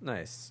soon.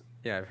 Nice.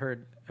 Yeah, I've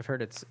heard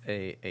it's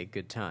a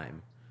good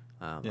time.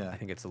 I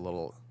think it's a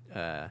little...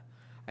 I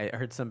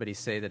heard somebody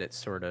say that it's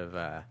sort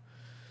of...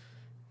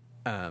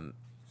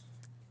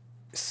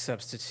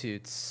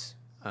 substitutes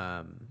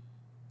a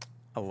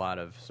lot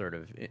of sort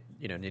of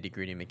nitty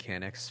gritty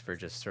mechanics for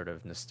just sort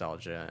of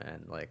nostalgia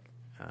and like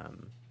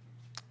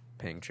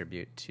paying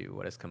tribute to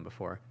what has come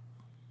before.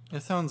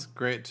 It sounds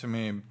great to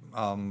me.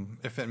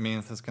 If it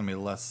means it's going to be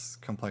less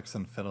complex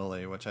and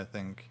fiddly, which I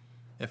think,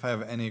 if I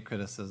have any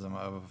criticism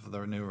of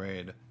the new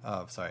raid,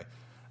 of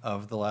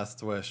The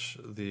Last Wish,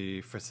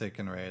 the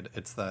Forsaken raid,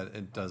 it's that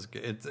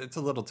it's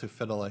a little too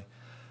fiddly.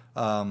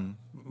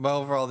 But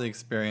overall, the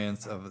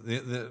experience of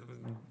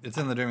it's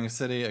in the Dreaming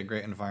City, a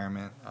great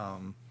environment.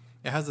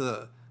 It has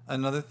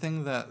another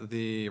thing that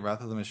the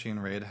Wrath of the Machine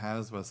raid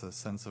has was a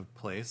sense of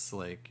place.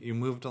 Like, you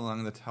moved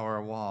along the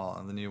tower wall,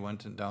 and then you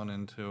went down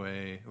into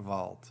a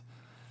vault.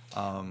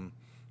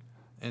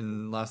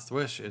 In Last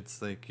Wish,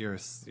 it's like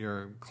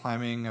you're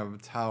climbing a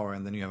tower,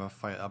 and then you have a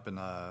fight up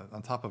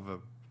on top of a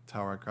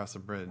tower across a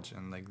bridge,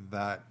 and like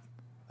that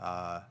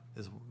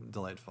is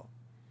delightful.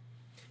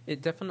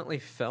 It definitely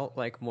felt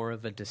like more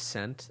of a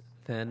descent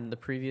than the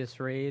previous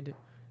raid.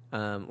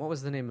 What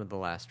was the name of the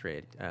last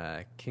raid?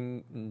 The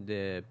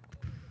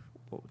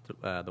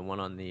one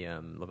on the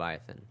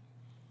Leviathan.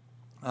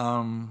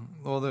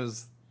 Well,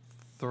 there's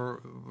the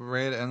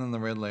raid and then the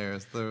raid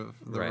layers. The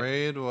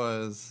raid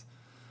was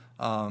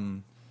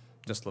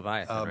just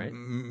Leviathan, right?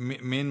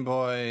 Mean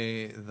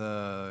Boy,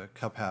 the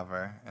Cup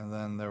Haver, and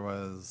then there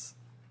was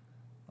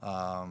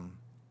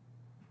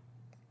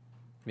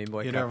Mean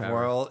Boy, Eater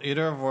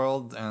of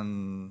World,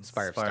 and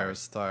Spire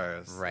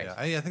Stars. Right.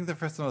 Yeah, I think the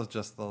first one was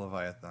just the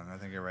Leviathan. I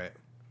think you're right.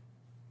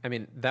 I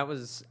mean, that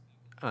was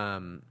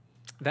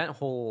that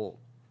whole,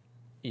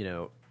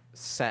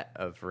 set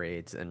of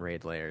raids and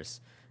raid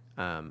layers.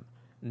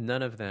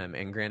 None of them,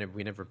 and granted,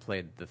 we never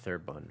played the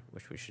third one,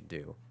 which we should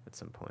do at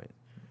some point.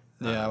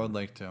 Yeah, I would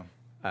like to.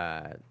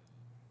 I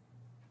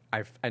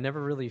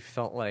never really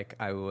felt like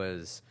I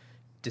was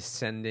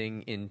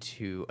descending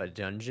into a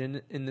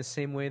dungeon in the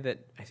same way that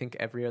I think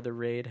every other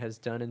raid has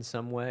done in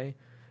some way.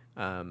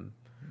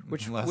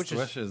 Which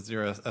Wish is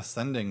you're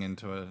ascending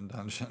into a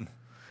dungeon.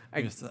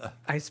 I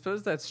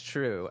suppose that's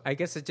true. I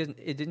guess it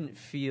didn't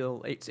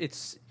feel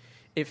it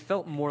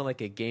felt more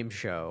like a game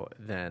show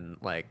than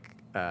like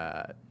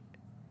a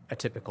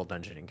typical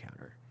dungeon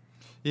encounter.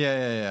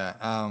 Yeah.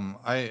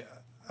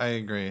 I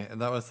agree.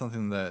 That was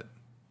something that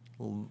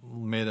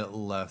made it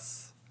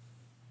less.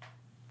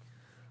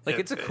 Like,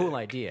 it's a cool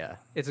idea.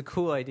 It's a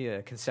cool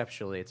idea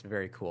conceptually. It's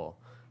very cool.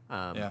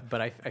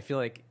 But I feel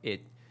like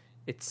it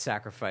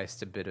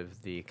sacrificed a bit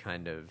of the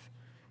kind of,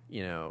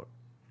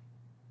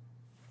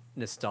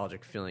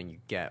 nostalgic feeling you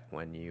get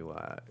when you.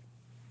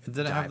 It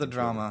didn't have the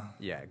drama.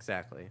 Yeah,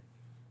 exactly.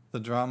 The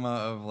drama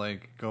of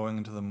like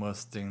going to the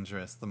most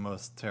dangerous, the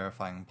most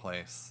terrifying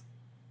place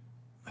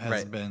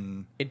has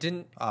been. It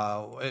didn't.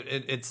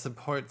 It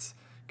supports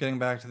getting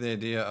back to the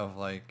idea of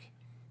like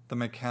the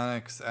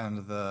mechanics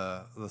and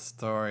the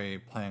story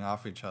playing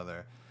off each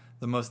other.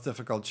 The most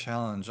difficult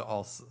challenge,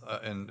 also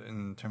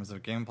in terms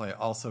of gameplay,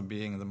 also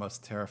being the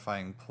most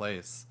terrifying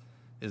place,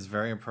 is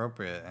very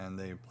appropriate, and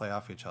they play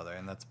off each other,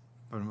 and that's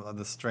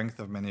the strength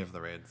of many of the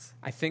raids.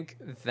 I think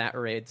that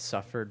raid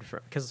suffered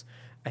from because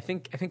I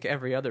think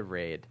every other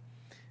raid,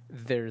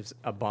 there's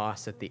a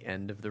boss at the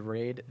end of the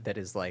raid that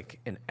is like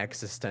an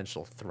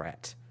existential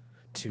threat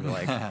to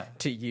like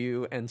to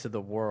you and to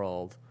the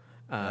world,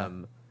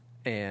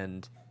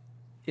 and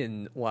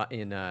in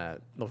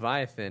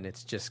Leviathan,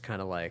 it's just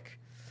kind of like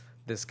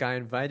this guy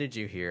invited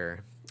you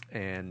here,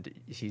 and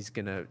you're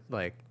gonna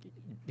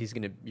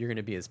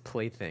be his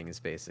playthings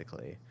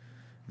basically,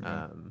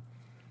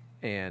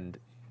 and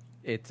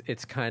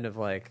it's kind of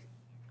like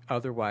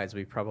otherwise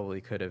we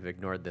probably could have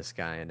ignored this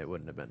guy and it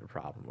wouldn't have been a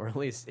problem, or at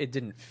least it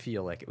didn't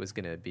feel like it was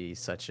gonna be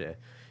such a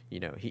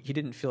he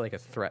didn't feel like a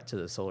threat to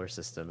the solar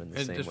system in the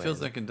same way. It just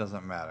feels like it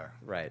doesn't matter.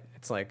 Right.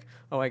 It's like,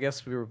 oh, I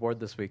guess we were bored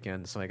this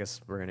weekend, so I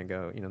guess we're gonna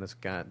go.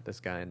 This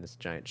guy in this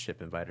giant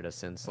ship invited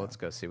us in, so let's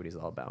go see what he's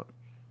all about.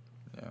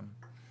 Yeah,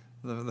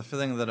 the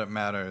feeling that it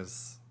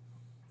matters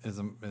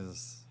is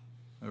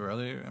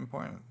really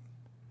important.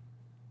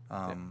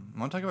 Want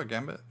to talk about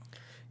Gambit?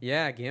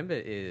 Yeah,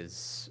 Gambit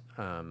is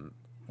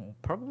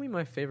probably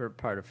my favorite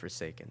part of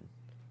Forsaken.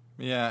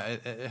 Yeah,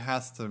 it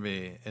has to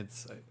be.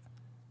 It's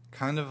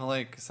kind of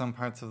like some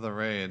parts of the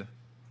raid.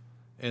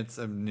 It's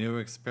a new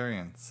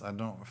experience. I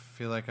don't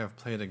feel like I've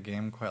played a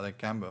game quite like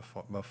Gambit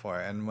before.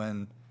 And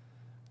when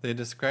they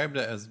described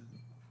it as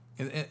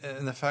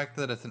in the fact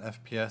that it's an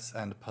FPS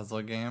and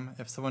puzzle game,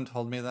 if someone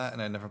told me that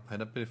and I'd never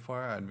played it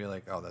before, I'd be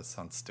like, oh, that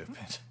sounds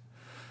stupid.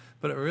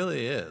 But it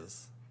really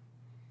is.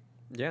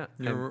 Yeah.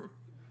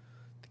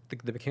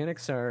 The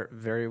mechanics are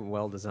very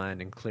well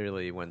designed and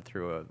clearly went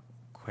through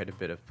quite a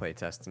bit of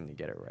playtesting to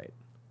get it right.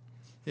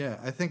 Yeah,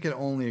 I think it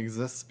only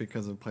exists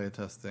because of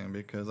playtesting,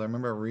 because I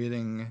remember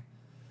reading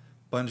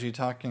Bungie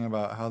talking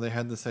about how they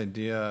had this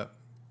idea.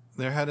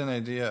 They had an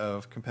idea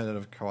of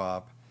competitive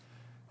co-op,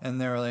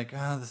 and they were like,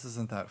 this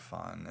isn't that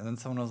fun. And then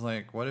someone was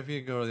like, what if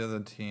you go to the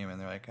other team?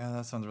 And they're like,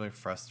 that sounds really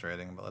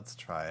frustrating, but let's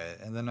try it.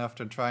 And then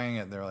after trying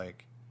it, they're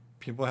like,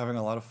 people are having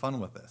a lot of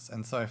fun with this.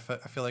 And so I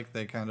feel like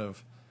they kind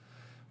of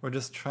we're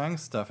just trying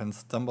stuff and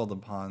stumbled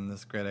upon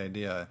this great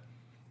idea,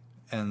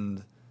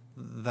 and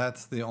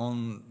that's good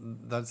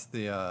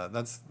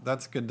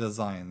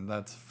design.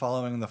 That's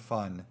following the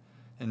fun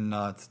and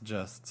not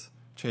just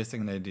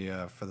chasing an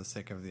idea for the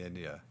sake of the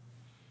idea.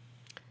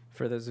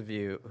 For those of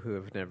you who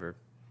have never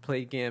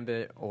played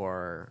Gambit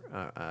or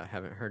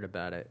haven't heard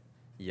about it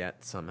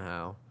yet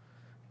somehow,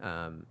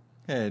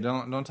 hey,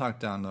 don't talk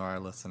down to our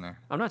listener.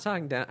 I'm not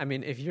talking down. I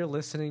mean, if you're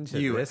listening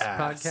to this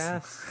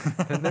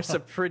podcast, then there's a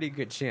pretty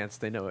good chance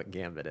they know what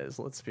Gambit is.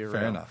 Let's be real.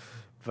 Fair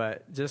enough.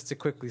 But just to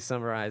quickly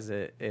summarize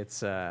it,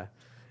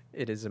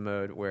 it is a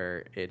mode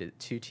where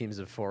two teams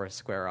of 4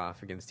 square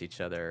off against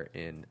each other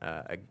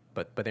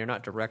but they're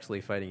not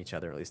directly fighting each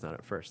other, at least not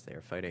at first. They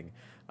are fighting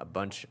a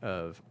bunch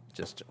of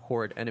just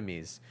horde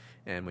enemies,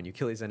 and when you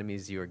kill these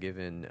enemies, you are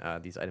given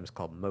these items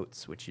called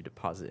motes, which you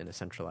deposit in a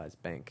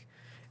centralized bank.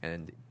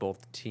 And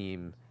both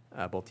teams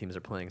are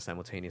playing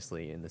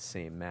simultaneously in the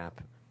same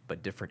map,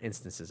 but different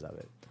instances of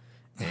it.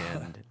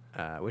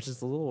 And which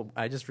is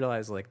I just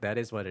realized like that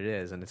is what it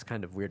is, and it's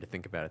kind of weird to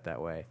think about it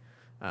that way.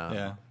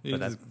 You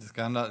just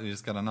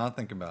gotta not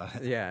think about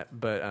it. Yeah,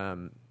 but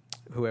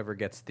whoever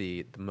gets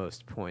the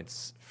most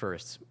points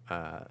first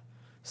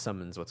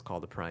summons what's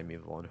called the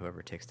primeval, and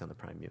whoever takes down the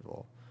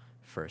primeval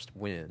first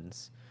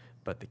wins.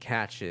 But the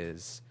catch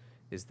is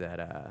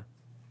that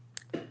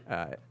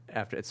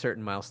after at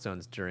certain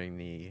milestones during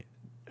the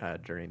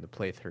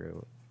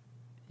playthrough,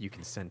 you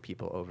can send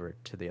people over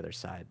to the other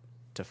side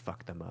to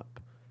fuck them up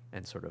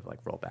and sort of like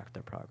roll back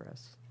their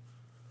progress.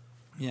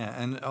 Yeah,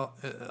 and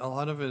a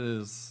lot of it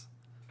is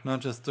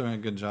not just doing a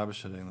good job of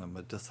shooting them,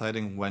 but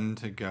deciding when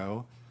to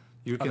go.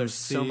 There's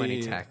so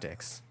many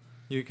tactics.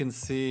 You can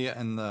see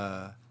in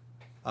the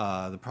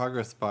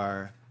progress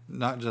bar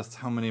not just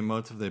how many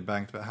motes have they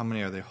banked, but how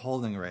many are they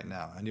holding right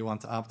now. And you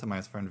want to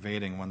optimize for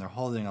invading when they're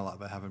holding a lot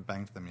but haven't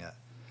banked them yet.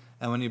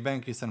 And when you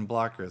bank, you send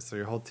blockers, so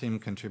your whole team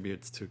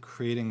contributes to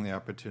creating the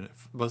opportunity,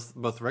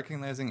 both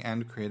recognizing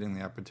and creating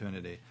the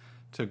opportunity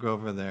to go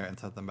over there and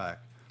set them back.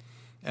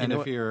 And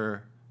if you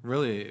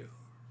really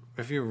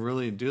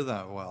do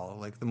that well,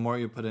 like the more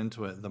you put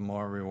into it, the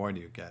more reward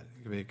you get,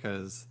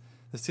 because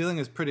the ceiling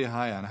is pretty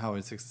high on how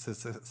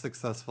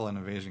successful an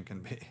invasion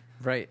can be.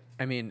 Right.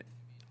 I mean,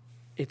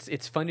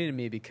 it's funny to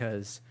me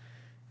because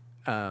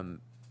the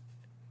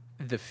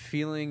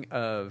feeling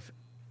of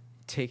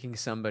taking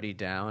somebody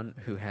down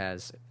who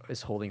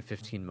is holding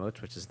 15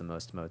 motes, which is the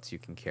most motes you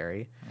can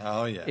carry.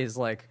 Oh yeah, is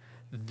like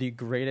the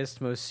greatest,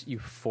 most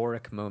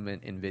euphoric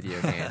moment in video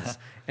games.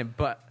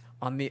 But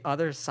on the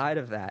other side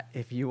of that,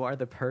 if you are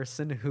the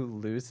person who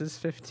loses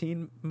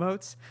 15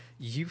 motes,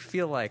 you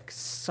feel like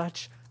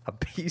such a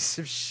piece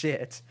of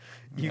shit.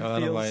 You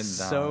feel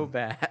so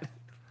bad.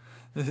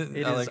 It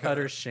is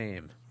utter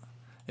shame.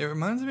 It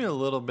reminds me a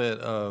little bit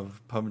of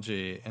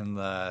PUBG in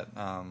that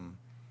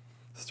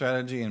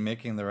strategy and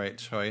making the right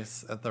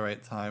choice at the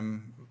right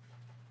time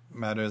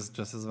matters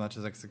just as much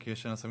as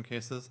execution in some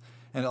cases,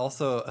 and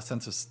also a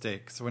sense of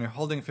stake. So when you're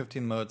holding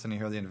 15 motes and you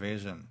hear the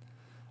invasion,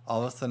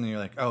 all of a sudden you're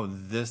like, oh,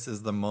 this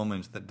is the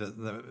moment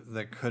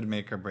that could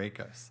make or break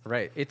us.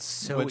 Right. It's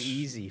so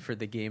easy for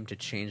the game to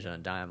change on a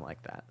dime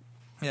like that.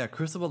 Yeah,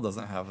 Crucible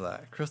doesn't have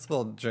that.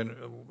 Crucible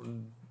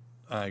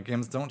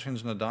games don't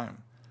change on a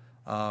dime.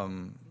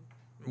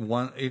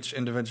 Each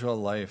individual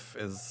life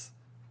is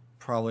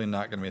probably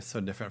not going to be so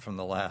different from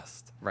the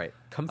last. Right.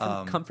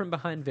 Come from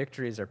behind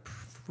victories are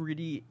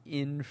pretty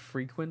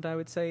infrequent, I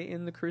would say,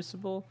 in the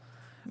Crucible.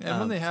 And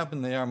when they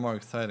happen, they are more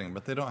exciting,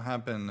 but they don't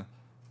happen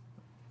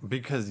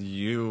because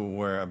you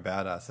were a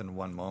badass in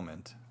one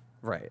moment.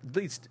 Right. At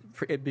least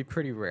it'd be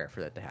pretty rare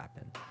for that to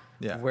happen.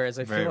 Yeah. Whereas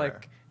I feel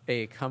like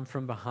a come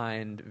from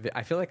behind,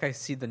 I feel like I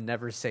see the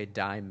never say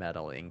die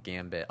medal in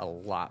Gambit a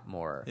lot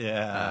more.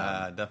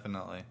 Yeah,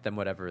 definitely. Than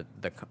whatever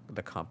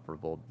the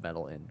comparable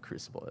medal in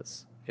Crucible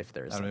is, if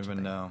there's. I don't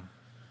even know.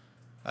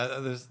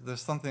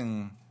 There's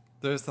something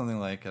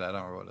like it. I don't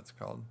remember what it's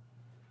called.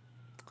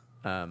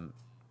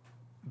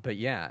 But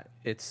yeah,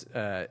 it's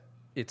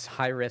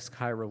high risk,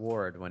 high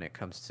reward when it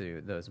comes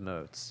to those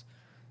motes,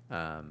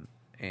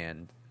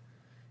 and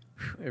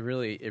it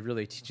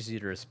really teaches you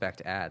to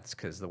respect ads,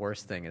 because the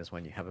worst thing is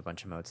when you have a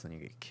bunch of motes and then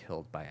you get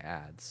killed by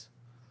ads.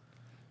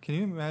 Can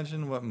you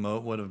imagine what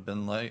mote would have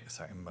been like?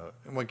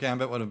 What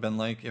Gambit would have been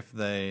like if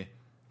they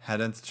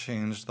hadn't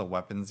changed the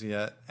weapons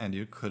yet, and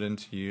you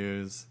couldn't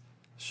use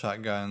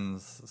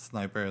shotguns,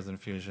 snipers, and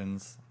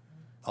fusions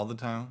all the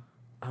time?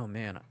 Oh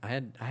man, I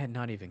had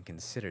not even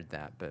considered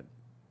that, but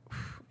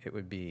it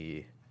would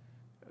be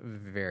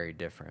very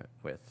different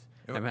with.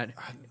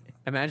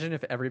 Imagine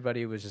if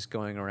everybody was just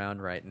going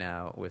around right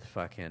now with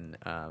fucking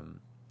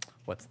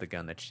what's the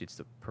gun that shoots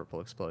the purple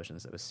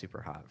explosions that was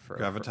super hot for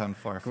Graviton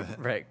Forfeit.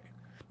 Right.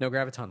 No,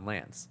 Graviton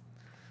Lance.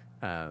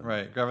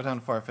 Right.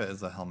 Graviton Forfeit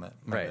is a helmet.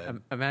 Right.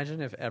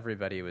 Imagine if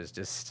everybody was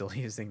just still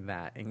using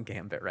that in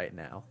Gambit right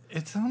now.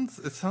 It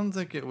sounds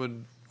like it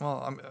would.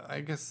 Well,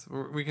 I guess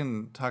we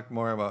can talk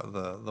more about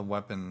the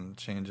weapon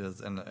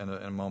changes in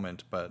a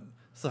moment, but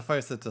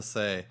suffice it to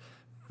say,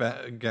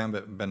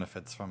 Gambit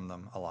benefits from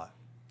them a lot.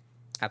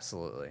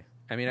 Absolutely.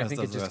 I mean, I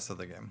think the rest of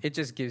the game. It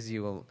just gives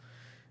you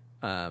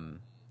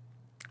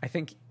I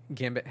think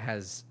Gambit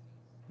has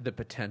the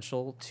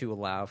potential to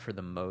allow for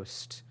the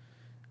most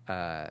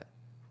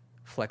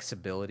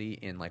flexibility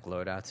in like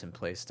loadouts and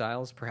play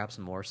styles, perhaps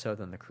more so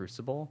than the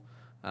Crucible,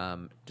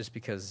 just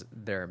because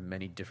there are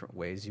many different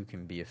ways you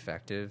can be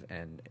effective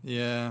and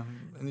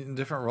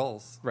different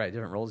roles. Right,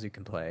 different roles you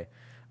can play.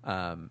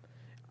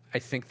 I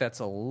think that's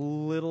a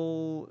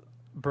little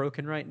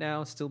broken right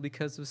now, still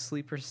because of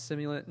Sleeper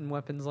Simulant and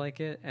weapons like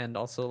it, and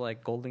also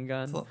like Golden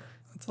Gun.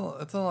 It's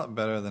a lot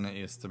better than it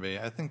used to be.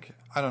 I think,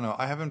 I don't know,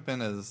 I haven't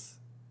been as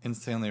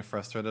insanely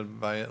frustrated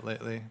by it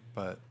lately,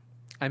 but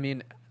I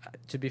mean,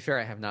 to be fair,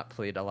 I have not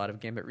played a lot of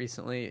Gambit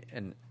recently,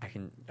 and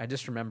I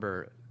just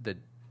remember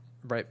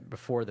right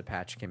before the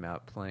patch came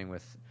out, playing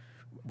with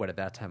what at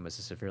that time was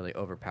a severely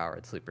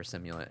overpowered Sleeper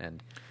Simulant,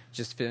 and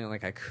just feeling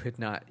like I could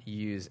not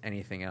use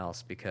anything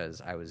else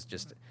because I was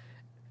just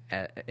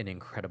at an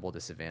incredible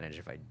disadvantage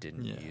if I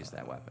didn't use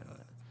that weapon.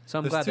 So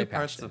I'm glad they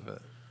patched it.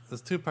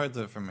 There's two parts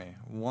of it for me.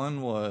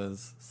 One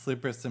was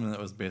Sleeper Simulant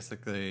was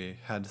basically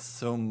had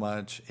so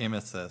much aim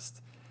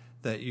assist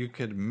that you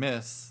could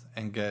miss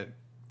and get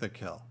the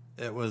kill.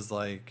 It was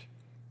like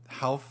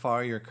how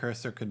far your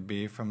cursor could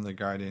be from the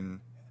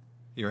guardian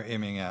you're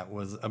aiming at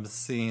was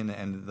obscene,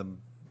 and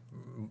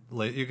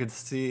you could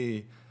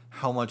see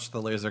how much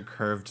the laser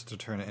curved to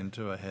turn it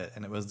into a hit,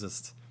 and it was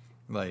just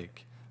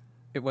like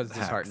it was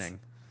disheartening.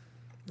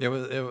 It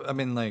was. I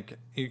mean, like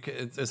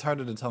it's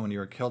harder to tell when you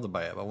were killed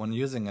by it, but when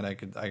using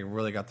it, I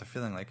really got the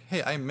feeling like,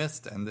 hey, I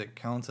missed, and it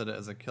counted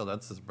as a kill.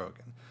 That's just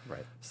broken.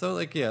 Right. So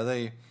like, yeah,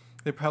 they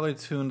probably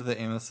tuned the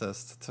aim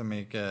assist to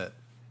make it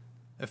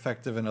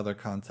effective in other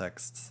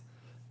contexts,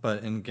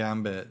 but in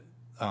Gambit,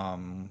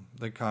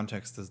 the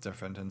context is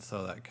different, and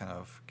so that kind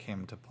of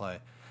came to play.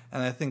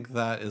 And I think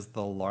that is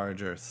the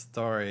larger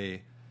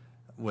story,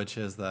 which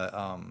is that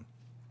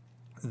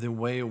the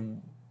way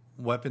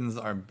weapon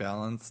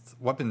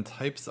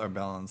types are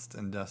balanced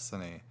in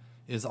Destiny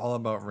is all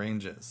about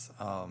ranges.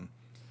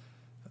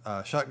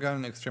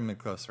 Shotgun, extremely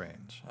close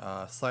range.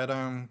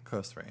 Sidearm,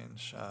 close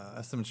range.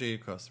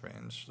 SMG, close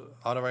range.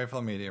 Auto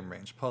rifle, medium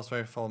range. Pulse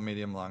rifle,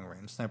 medium long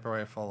range. Sniper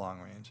rifle, long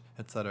range,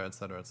 etc.,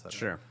 etc., etc.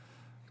 Sure.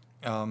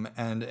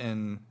 And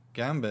in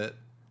Gambit,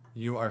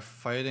 you are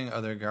fighting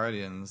other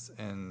Guardians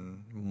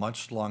in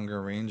much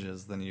longer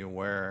ranges than you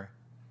were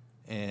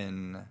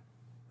in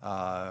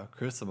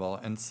Crucible,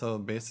 and so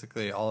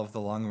basically all of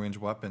the long-range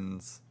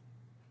weapons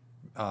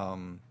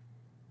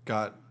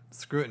got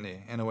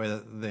scrutiny in a way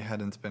that they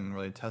hadn't been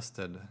really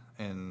tested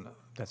in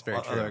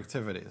other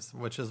activities,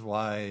 which is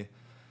why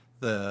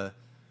the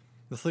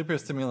Sleeper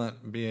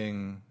Simulant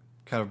being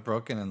kind of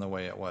broken in the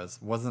way it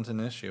wasn't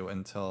an issue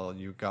until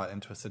you got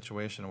into a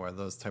situation where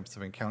those types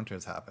of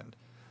encounters happened.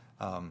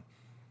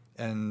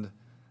 And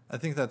I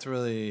think that's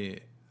really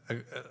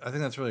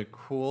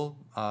cool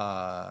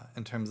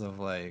in terms of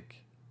like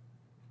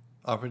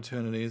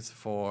opportunities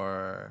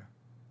for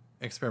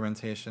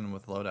experimentation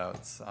with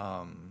loadouts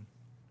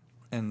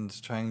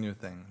and trying new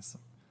things.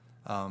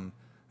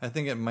 I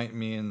think it might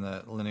mean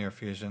that linear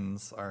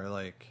fusions are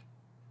like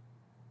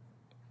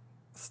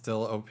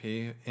still OP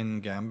in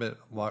Gambit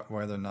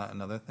where they're not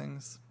in other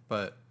things,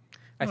 but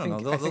I don't know.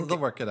 They'll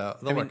work it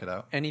out. Work it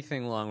out.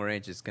 Anything long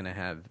range is going to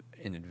have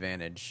an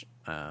advantage.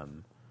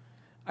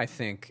 I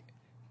think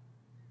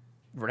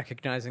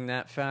recognizing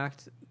that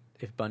fact,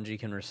 if Bungie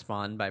can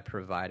respond by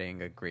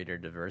providing a greater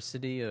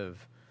diversity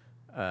of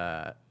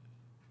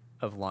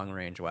long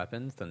range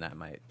weapons, then that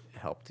might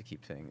help to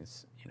keep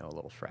things, a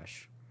little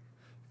fresh.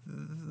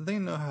 They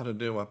know how to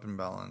do weapon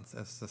balance.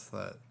 It's just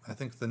that I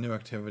think the new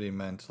activity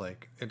meant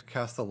like it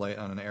cast a light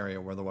on an area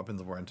where the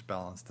weapons weren't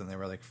balanced, and they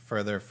were like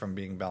further from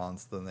being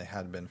balanced than they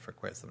had been for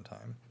quite some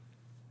time.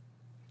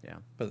 Yeah,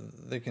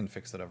 but they can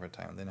fix it over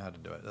time. They know how to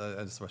do it.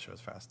 I just wish it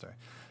was faster.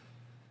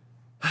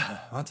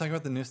 Want to talk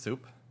about the new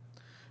soup?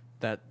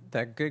 That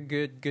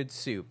good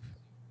soup.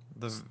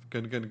 The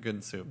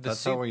good soup.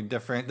 That's how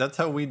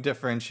we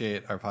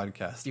differentiate our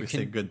podcast. We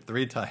say good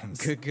 3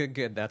 times.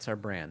 Good. That's our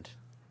brand.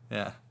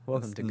 Yeah.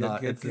 Welcome to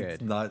Good.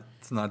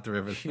 It's not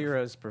derivative.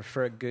 Heroes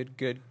prefer good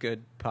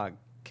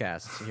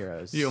podcast.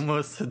 Heroes. You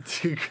almost said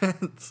 2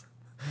 goods.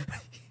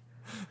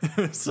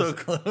 So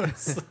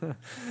close.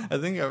 I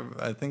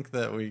think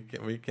that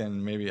we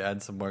can maybe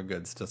add some more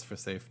goods just for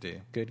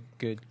safety. Good.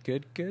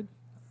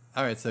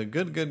 All right, so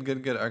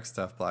good arc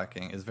staff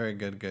blocking is very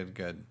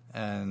good.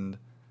 And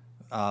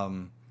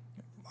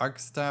arc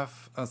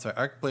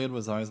blade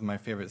was always my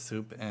favorite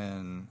soup,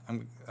 and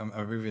I'm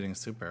abbreviating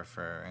super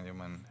for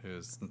anyone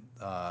who's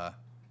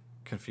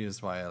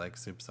confused why I like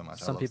soup so much.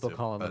 Some people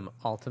call them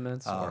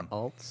ultimates or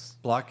alts.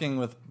 Blocking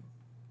with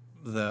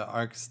the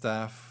arc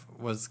staff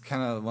was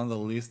kind of one of the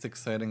least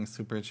exciting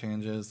super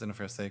changes in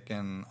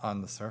Forsaken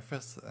on the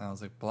surface, and I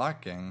was like,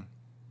 blocking,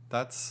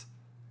 that's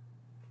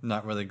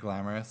not really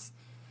glamorous.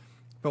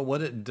 But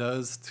what it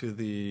does to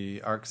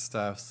the arc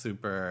staff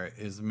super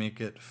is make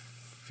it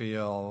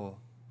feel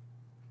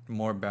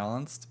more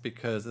balanced,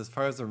 because as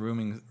far as the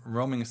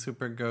roaming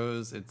super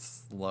goes,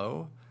 it's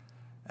low,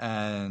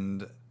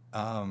 and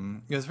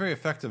It was very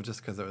effective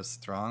just because it was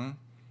strong,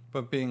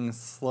 but being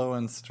slow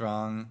and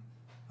strong.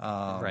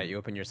 Right, you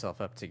open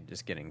yourself up to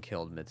just getting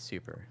killed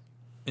mid-super.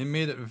 It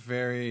made it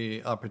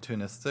very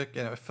opportunistic,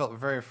 and it felt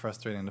very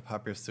frustrating to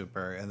pop your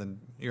super, and then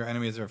your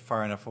enemies are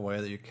far enough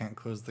away that you can't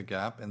close the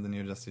gap, and then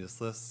you're just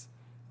useless.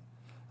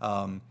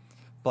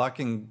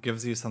 Blocking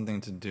gives you something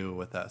to do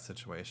with that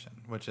situation,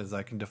 which is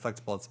I can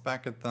deflect bullets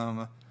back at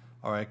them,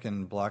 or I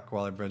can block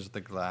while I bridge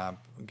the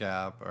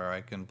gap, or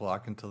I can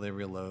block until they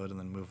reload and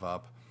then move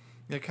up.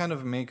 It kind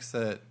of makes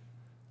it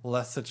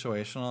less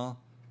situational.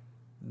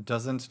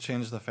 Doesn't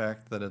change the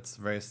fact that it's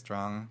very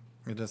strong.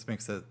 It just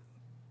makes it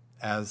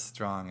as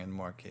strong in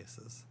more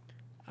cases.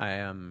 I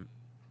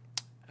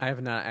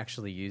have not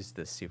actually used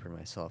this super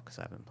myself because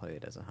I haven't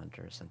played as a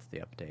hunter since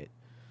the update.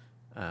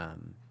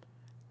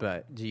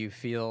 But do you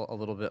feel a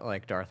little bit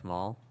like Darth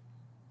Maul?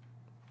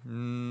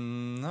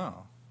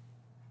 No.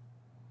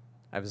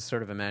 I was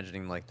sort of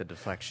imagining like the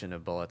deflection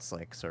of bullets,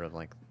 like sort of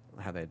like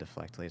how they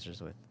deflect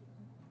lasers with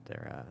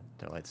their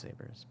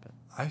lightsabers. But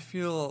I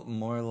feel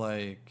more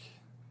like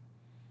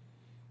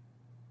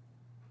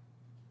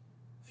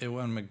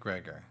Ewan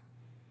McGregor.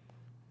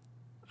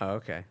 Oh,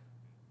 okay.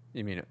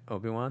 You mean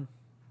Obi-Wan?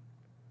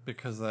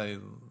 Because I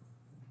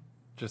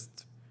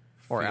just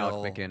or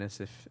Alec McGinnis,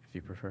 if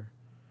you prefer.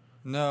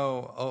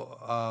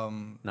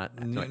 No, not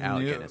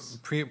Alec Guinness.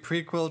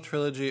 Prequel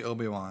trilogy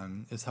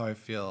Obi-Wan is how I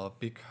feel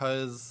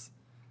because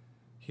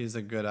he's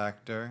a good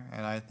actor,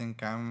 and I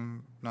think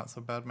I'm not so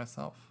bad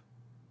myself.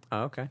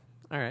 Oh, okay.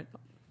 All right.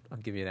 I'll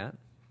give you that.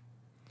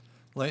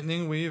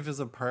 Lightning Weave is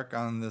a perk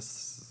on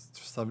this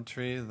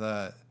subtree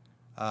that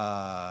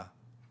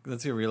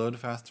lets you reload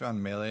faster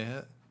on melee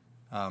hit.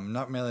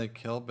 Not melee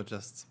kill, but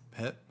just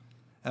hit.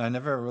 And I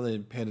never really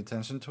paid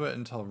attention to it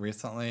until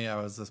recently.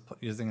 I was just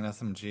using an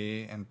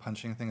SMG and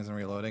punching things and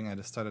reloading. I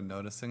just started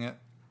noticing it.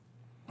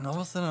 And all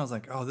of a sudden I was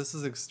like, oh, this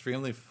is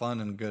extremely fun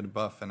and good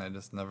buff. And I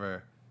just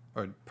never,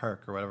 or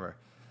perk or whatever.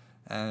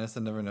 And I just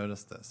had never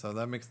noticed it. So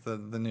that makes the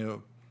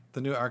new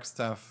Arc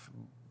Staff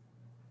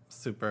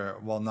super,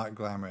 while not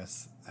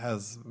glamorous,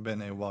 has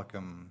been a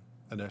welcome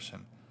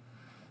addition.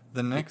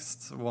 The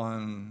next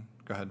one,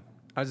 go ahead.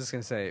 I was just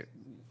going to say,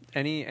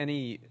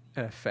 any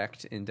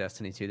effect in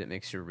Destiny 2 that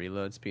makes your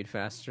reload speed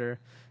faster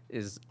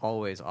is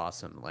always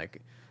awesome.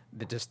 Like,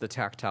 just the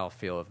tactile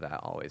feel of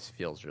that always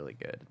feels really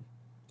good.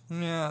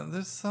 Yeah,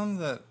 there's some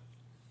that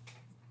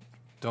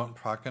don't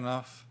proc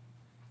enough.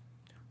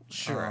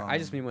 Sure, I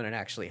just mean when it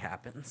actually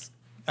happens.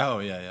 Oh,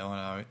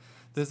 yeah.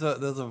 There's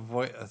a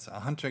voice, it's a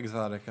hunter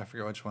exotic, I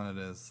forget which one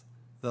it is,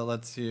 that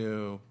lets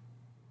you...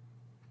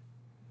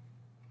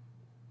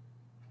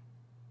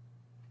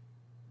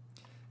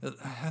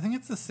 I think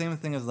it's the same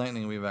thing as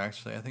Lightning Weave,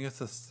 actually. I think it's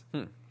just...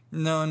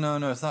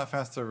 No, it's not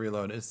faster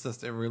reload. It's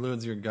just it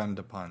reloads your gun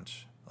to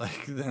punch.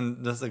 Like, then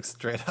just like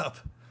straight up.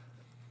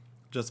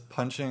 Just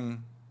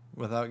punching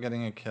without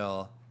getting a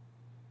kill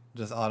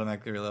just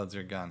automatically reloads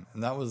your gun.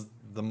 And that was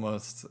the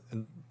most...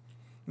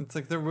 It's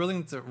like they're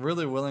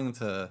really willing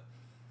to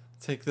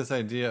take this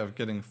idea of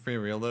getting free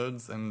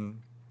reloads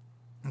and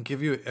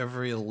give you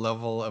every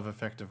level of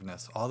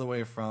effectiveness, all the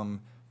way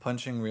from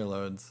punching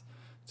reloads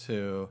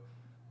to...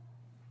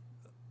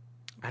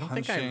 I don't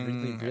think I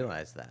really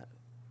realized that.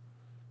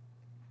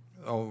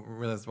 Oh,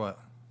 realized what?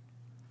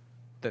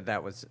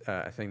 That was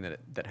a thing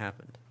that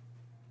happened.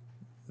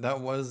 There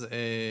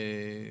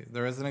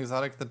is an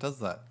exotic that does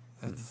that.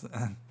 It's,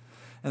 and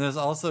there's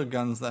also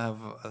guns that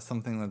have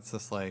something that's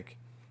just like,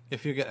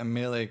 if you get a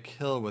melee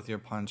kill with your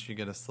punch, you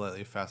get a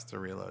slightly faster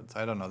reload.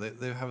 So I don't know.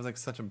 They have like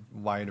such a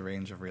wide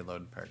range of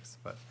reload perks,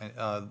 but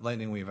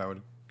Lightning Weave I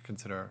would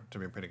consider to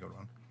be a pretty good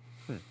one.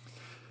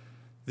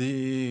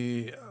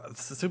 The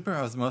super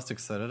I was most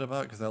excited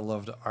about, because I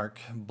loved Arc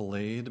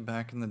Blade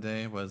back in the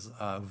day, was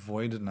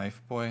Void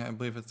Knife Boy, I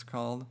believe it's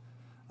called.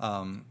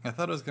 I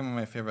thought it was going to be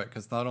my favorite,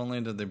 because not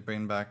only did they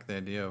bring back the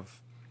idea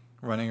of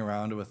running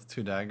around with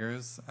 2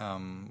 daggers,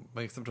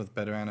 but except with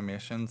better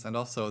animations, and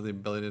also the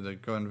ability to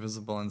go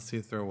invisible and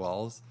see through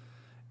walls.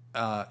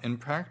 In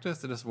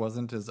practice, it just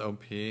wasn't as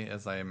OP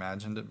as I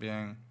imagined it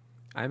being.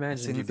 I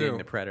imagined you being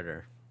the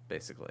Predator,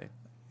 basically.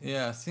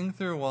 Yeah, seeing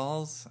through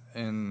walls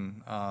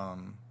in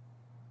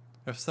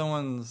if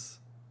someone's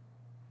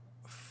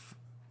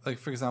like,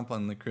 for example,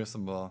 in the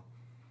Crucible,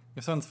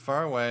 if someone's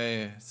far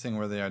away, seeing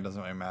where they are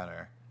doesn't really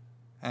matter,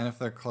 and if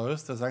they're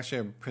close, there's actually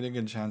a pretty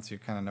good chance you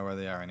kind of know where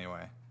they are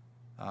anyway.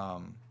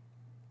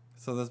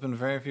 So there's been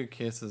very few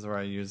cases where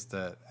I used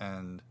it,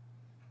 and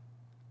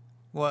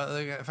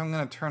like, if I'm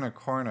gonna turn a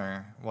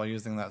corner while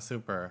using that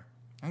super,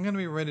 I'm going to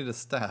be ready to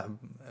stab.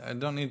 I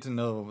don't need to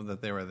know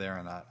that they were there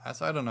or not.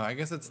 So I don't know. I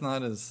guess it's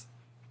not as...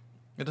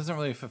 It doesn't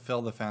really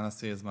fulfill the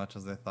fantasy as much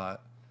as I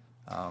thought.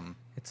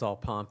 It's all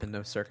pomp and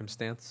no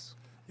circumstance.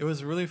 It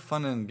was really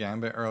fun in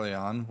Gambit early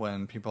on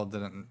when people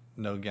didn't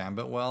know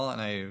Gambit well, and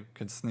I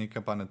could sneak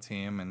up on a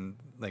team and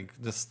like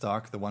just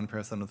stalk the one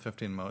person with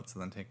 15 motes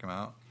and then take them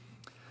out.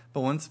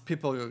 But once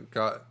people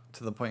got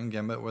to the point in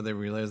Gambit where they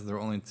realized there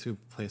were only 2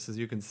 places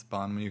you could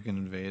spawn when you can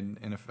invade,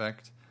 in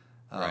effect...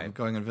 Right.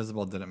 Going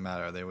invisible didn't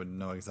matter. They would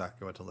know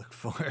exactly what to look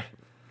for.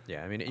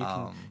 Yeah, I mean,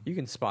 you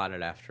can spot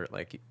it after,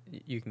 like,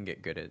 you can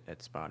get good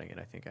at spotting it,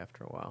 I think,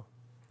 after a while.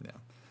 Yeah.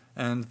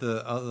 And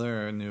the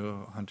other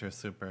new Hunter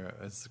Super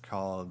is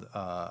called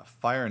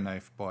Fire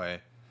Knife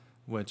Boy,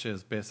 which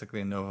is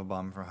basically a Nova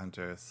Bomb for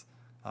hunters.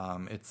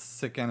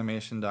 It's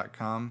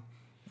sickanimation.com.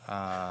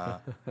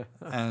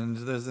 And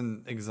there's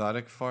an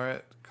exotic for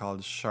it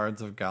called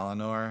Shards of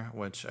Galanor,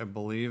 which I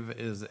believe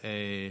is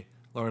a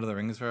Lord of the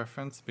Rings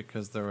reference,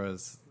 because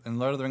in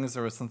Lord of the Rings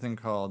there was something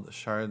called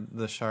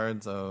the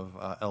Shards of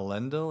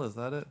Elendil. Is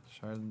that it?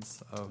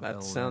 Shards of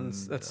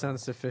Elendil. That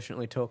sounds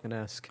sufficiently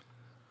Tolkien-esque.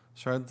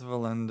 Shards of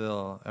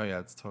Elendil. Oh yeah,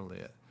 it's totally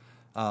it.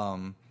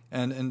 And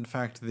in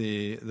fact,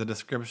 the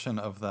description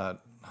of that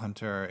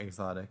hunter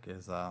exotic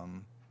is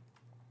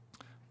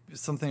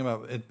something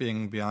about it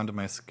being beyond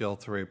my skill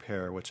to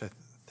repair, which I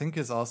think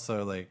is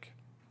also like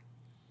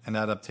an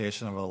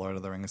adaptation of a Lord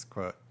of the Rings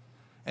quote.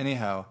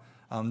 Anyhow,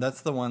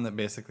 that's the one that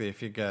basically,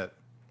 if you get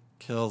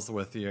kills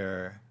with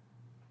your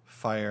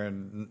Fire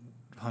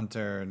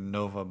Hunter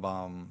Nova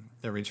Bomb,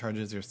 it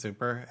recharges your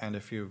super, and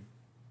if you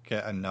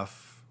get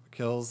enough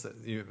kills,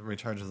 it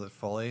recharges it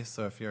fully.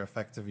 So if you're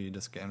effective, you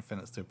just get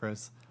infinite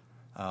supers.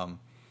 And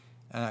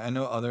I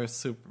know other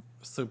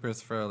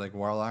supers for like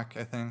Warlock,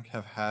 I think,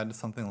 have had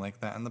something like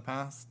that in the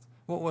past.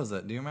 What was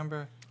it? Do you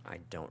remember? I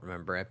don't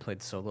remember. I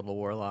played so little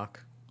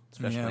Warlock,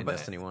 especially in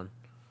Destiny 1.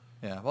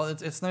 Yeah, well,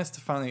 it's nice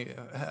to finally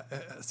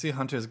see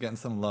hunters getting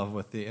some love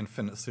with the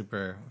infinite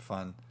super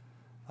fun.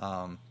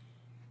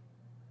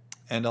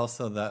 And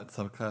also that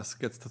subclass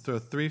gets to throw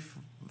 3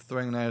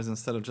 throwing knives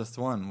instead of just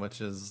 1,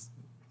 which is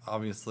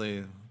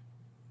obviously...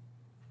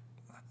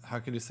 How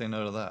could you say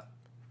no to that?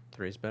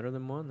 3 is better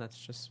than 1. That's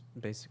just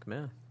basic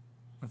math.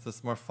 It's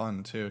just more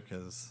fun, too,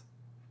 because...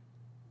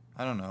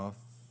 I don't know.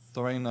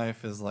 Throwing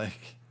knife is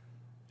like...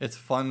 It's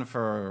fun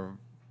for...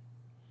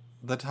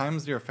 The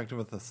times you're effective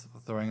with this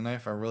throwing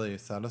knife are really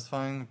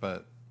satisfying,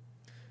 but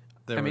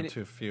they were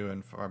too few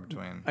and far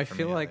between. I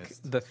feel like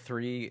the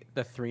three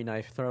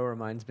knife throw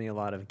reminds me a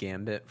lot of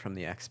Gambit from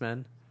the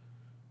X-Men.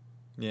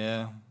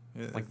 Yeah,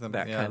 like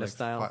that kind of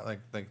style, like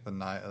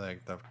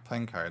the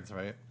playing cards,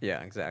 right?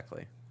 Yeah,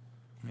 exactly.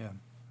 Yeah.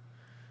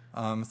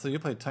 So you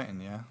played Titan,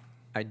 yeah?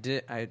 I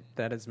did.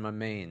 That is my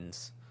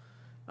mains.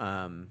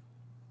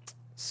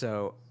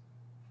 So,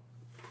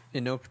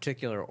 in no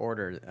particular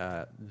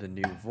order, the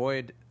new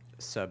Void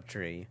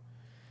subtree.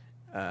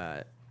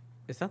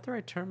 Is that the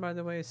right term, by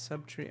the way?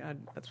 Subtree?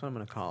 That's what I'm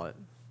going to call it.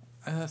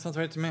 That sounds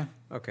right to me.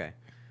 Okay.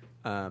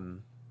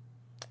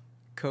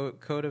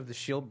 Code of the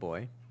Shield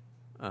Boy.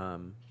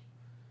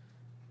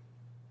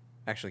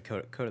 Actually,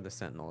 Code of the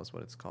Sentinel is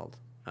what it's called.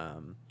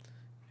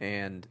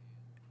 And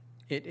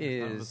it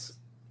is...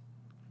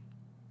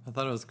 I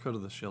thought it was Code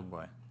of the Shield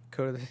Boy.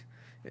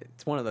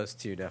 It's one of those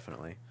two,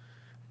 definitely.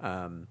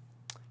 And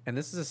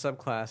this is a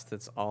subclass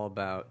that's all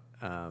about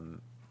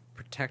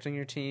protecting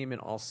your team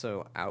and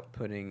also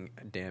outputting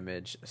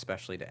damage,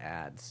 especially to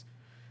ads.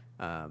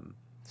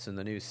 So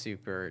the new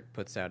super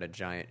puts out a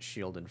giant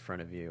shield in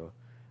front of you,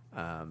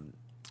 and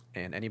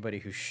anybody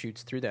who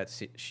shoots through that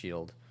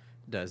shield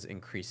does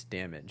increased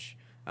damage,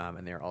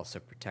 and they're also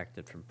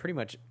protected from pretty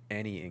much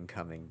any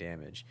incoming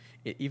damage.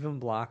 It even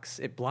blocks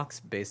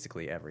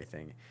basically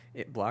everything.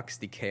 It blocks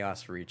the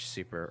Chaos Reach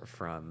super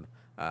from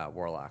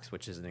Warlocks,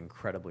 which is an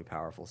incredibly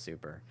powerful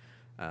super.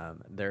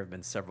 There have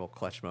been several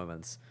clutch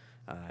moments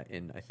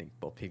in, I think,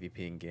 both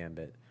PvP and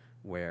Gambit,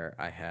 where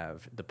I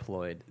have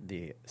deployed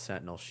the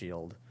Sentinel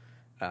Shield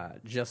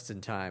just in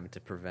time to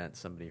prevent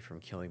somebody from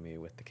killing me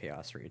with the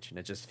Chaos Reach, and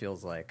it just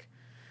feels like,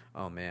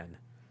 oh man,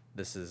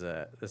 this is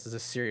a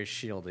serious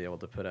shield to be able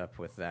to put up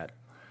with that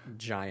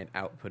giant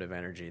output of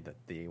energy that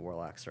the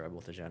Warlocks are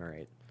able to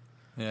generate.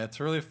 Yeah, it's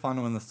really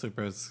fun when the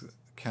supers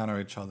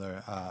counter each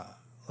other,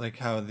 like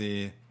how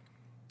the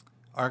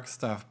Arc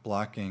Staff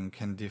blocking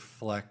can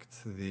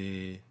deflect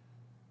the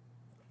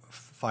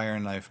Fire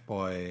Knife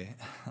Boy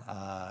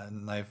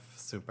knife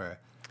super.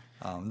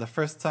 The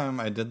first time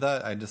I did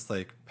that, I just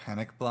like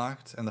panic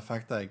blocked, and the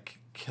fact that I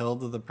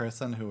killed the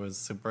person who was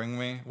supering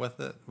me with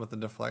the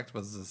deflect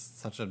was just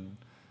such a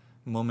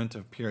moment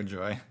of pure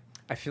joy.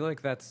 I feel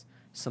like that's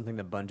something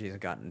that Bungie has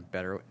gotten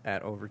better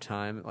at over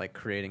time, like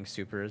creating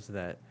supers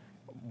that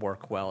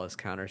work well as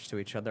counters to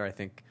each other. I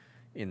think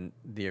in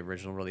the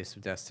original release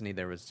of Destiny,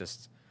 there was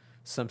just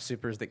some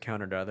supers that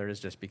countered others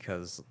just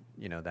because,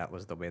 that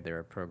was the way they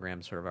were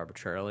programmed sort of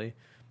arbitrarily.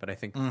 But I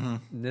think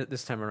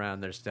this time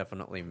around, there's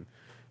definitely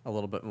a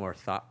little bit more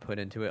thought put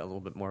into it, a little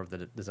bit more of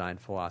the design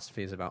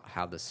philosophies about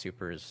how the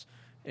supers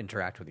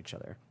interact with each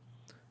other.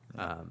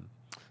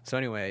 So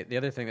anyway, the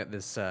other thing that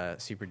this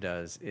super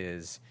does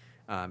is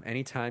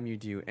anytime you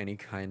do any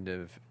kind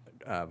of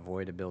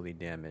void ability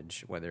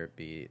damage, whether it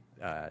be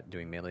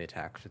doing melee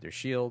attacks with your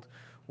shield,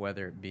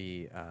 whether it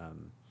be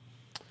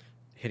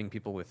hitting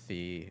people with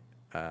the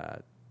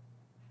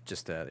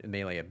just a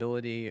melee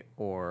ability,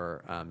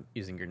 or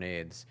using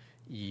grenades,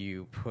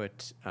 you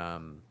put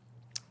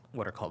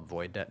what are called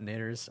void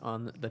detonators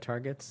on the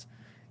targets,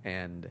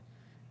 and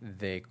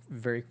they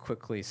very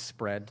quickly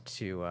spread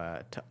to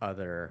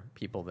other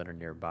people that are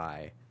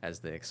nearby as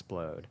they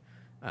explode.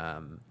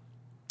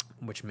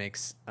 which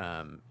makes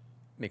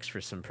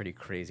for some pretty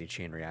crazy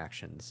chain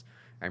reactions.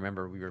 I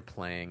remember we were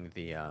playing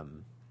the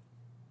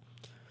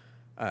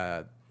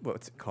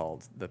what's it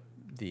called,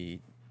 the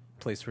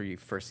place where you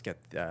first get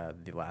the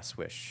Last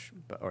Wish,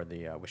 or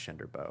the Wish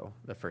Ender bow,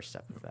 the first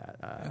step of that.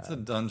 It's a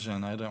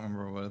dungeon. I don't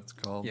remember what it's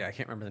called. Yeah, I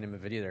can't remember the name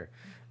of it either.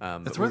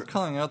 It's worth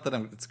calling out that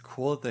it's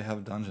cool that they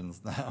have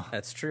dungeons now.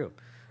 That's true.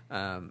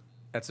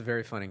 That's a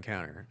very fun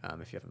encounter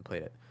if you haven't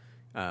played it.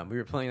 We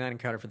were playing that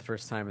encounter for the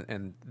first time,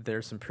 and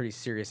there's some pretty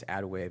serious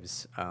ad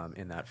waves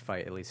in that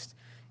fight, at least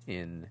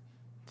in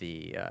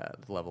the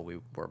level we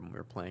were when we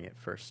were playing it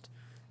first.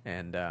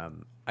 And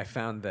I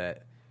found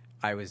that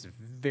I was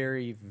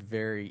very,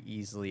 very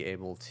easily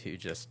able to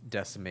just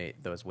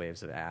decimate those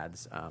waves of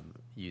ads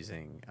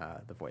using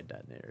the Void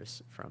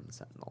Detonators from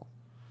Sentinel.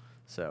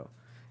 So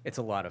it's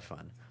a lot of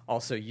fun.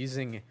 Also,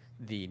 using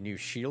the new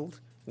shield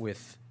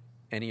with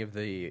any of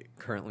the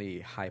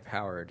currently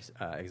high-powered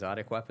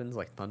exotic weapons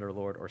like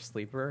Thunderlord or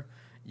Sleeper,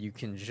 you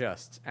can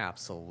just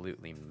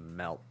absolutely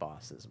melt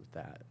bosses with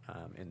that.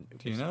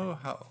 Do you know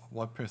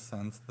what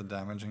percent the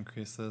damage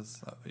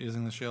increases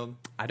using the shield?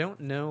 I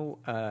don't know.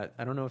 I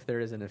don't know if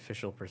there is an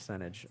official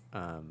percentage.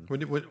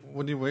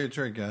 Would you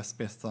wager a guess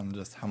based on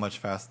just how much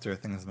faster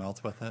things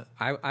melt with it?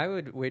 I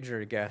would wager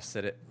a guess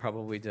that it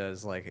probably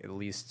does like at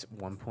least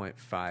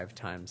 1.5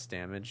 times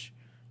damage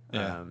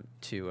to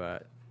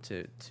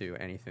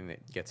anything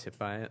that gets hit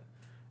by it.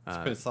 It's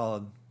pretty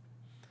solid.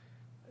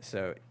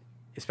 So,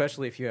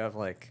 especially if you have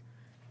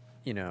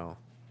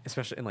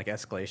especially in like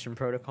Escalation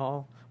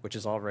Protocol, which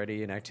is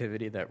already an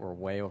activity that we're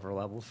way over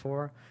leveled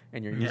for,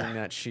 and you're using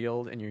that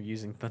shield and you're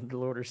using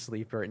Thunderlord or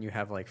Sleeper, and you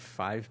have like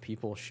 5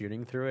 people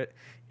shooting through it,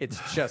 it's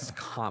just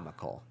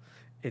comical.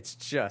 It's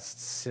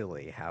just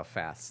silly how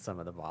fast some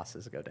of the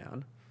bosses go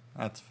down.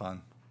 That's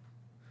fun.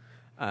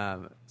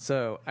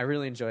 So I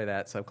really enjoy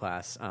that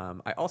subclass.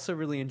 I also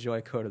really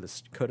enjoy Code of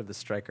the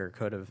Striker,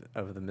 Code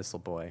of the Missile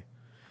Boy.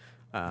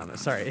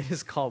 Sorry, it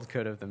is called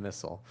Code of the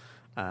Missile.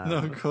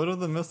 No, Code of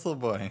the Missile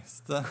Boy.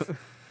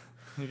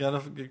 You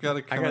gotta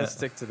commit. I gotta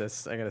stick to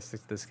this.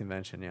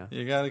 Convention. Yeah.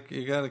 You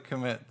gotta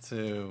commit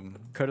to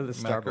Code of the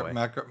Star Boy.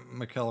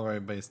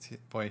 McElroy based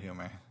boy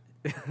humor.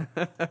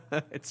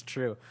 It's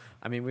true.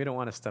 I mean, we don't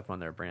want to step on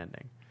their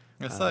branding.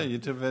 I saw a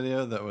YouTube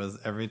video that was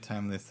every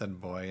time they said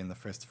boy in the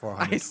first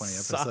 420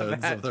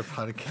 episodes of their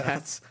podcast.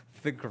 That's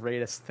the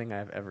greatest thing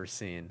I've ever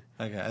seen.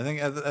 Okay, I think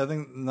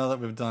now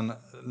that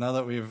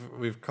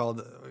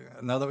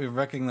we've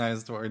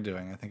recognized what we're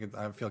doing,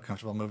 I feel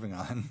comfortable moving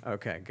on.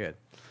 Okay, good.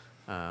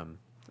 As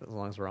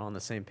long as we're all on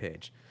the same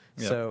page.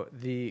 Yep. So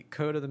the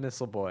Code of the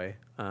Missile Boy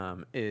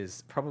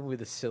is probably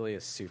the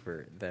silliest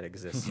super that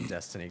exists in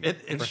Destiny.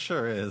 It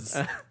sure is.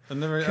 I've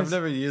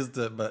never used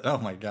it, but oh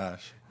my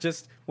gosh!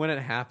 Just when it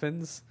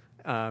happens,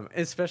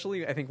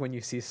 especially I think when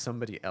you see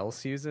somebody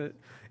else use it,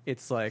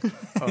 it's like,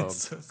 oh,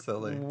 it's so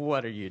silly.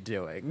 What are you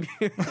doing?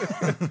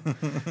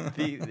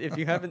 If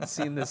you haven't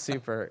seen the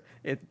super,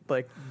 it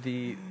like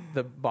the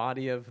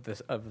body of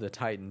the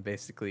Titan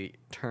basically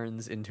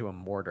turns into a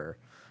mortar,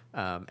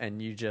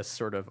 and you just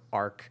sort of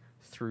arc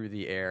through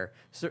the air,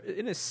 so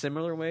in a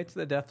similar way to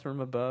the Death from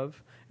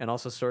Above, and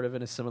also sort of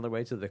in a similar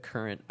way to the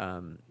current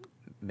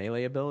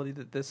melee ability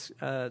that this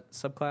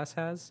subclass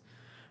has.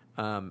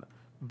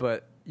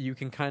 But you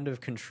can kind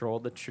of control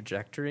the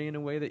trajectory in a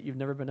way that you've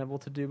never been able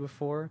to do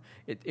before.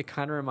 It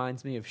kind of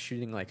reminds me of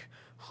shooting like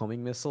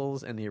homing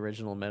missiles in the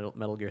original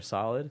Metal Gear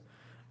Solid.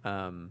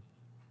 You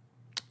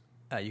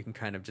can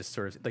kind of just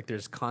sort of like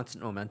there's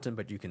constant momentum,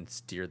 but you can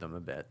steer them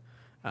a bit,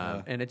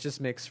 and it just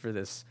makes for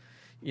this.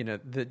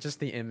 Just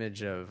the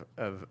image of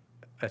a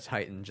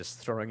Titan just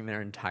throwing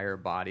their entire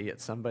body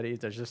at somebody.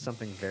 There's just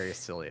something very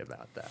silly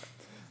about that.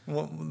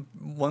 Well,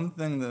 one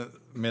thing that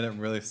made it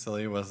really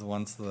silly was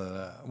one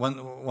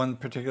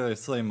particularly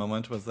silly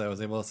moment was that I was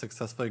able to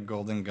successfully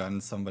golden gun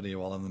somebody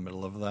while in the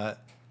middle of that,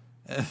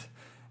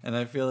 and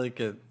I feel like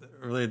it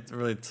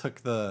really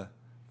took the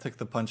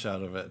punch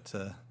out of it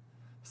to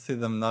see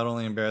them not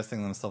only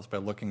embarrassing themselves by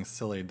looking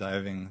silly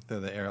diving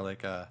through the air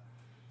like a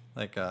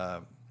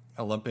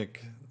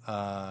Olympic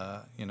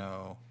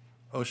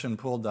ocean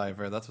pool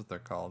diver. That's what they're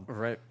called,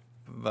 right?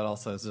 But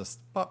also it's just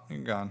pop, you're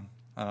gone.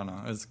 I don't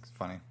know. It's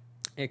funny.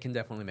 It can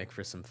definitely make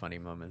for some funny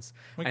moments.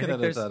 We can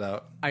edit that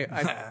out.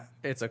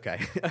 It's okay.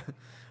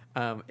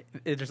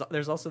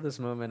 There's also this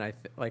moment.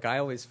 I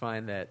always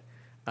find that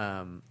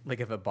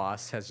if a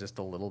boss has just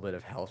a little bit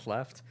of health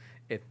left,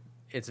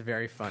 it's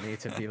very funny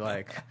to be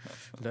like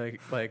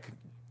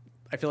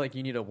I feel like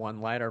you need a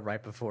one-liner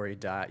right before you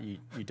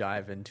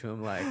dive into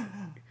him. Like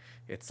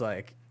it's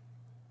like,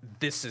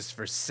 this is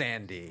for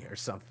Sandy or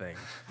something.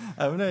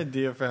 I have an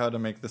idea for how to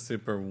make the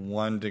super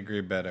 1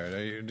 degree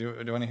better. Do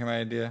you want to hear my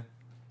idea?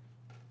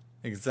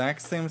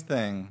 Exact same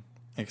thing,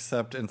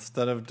 except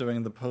instead of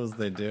doing the pose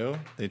they do,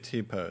 they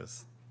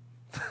T-pose.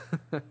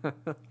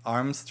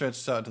 Arms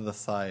stretched out to the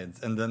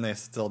sides, and then they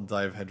still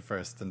dive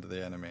headfirst into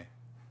the enemy.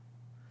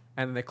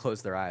 And they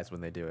close their eyes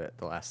when they do it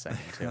the last second,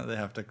 too. They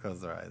have to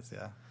close their eyes,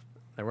 yeah.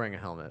 They're wearing a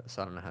helmet,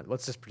 so I don't know how.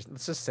 Let's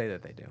just say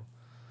that they do.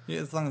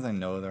 Yeah, as long as I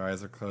know their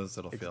eyes are closed,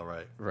 it'll feel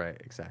right. Right,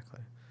 exactly.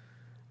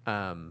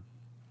 The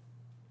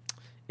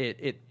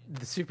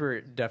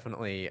super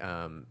definitely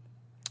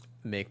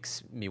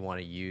makes me want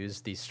to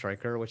use the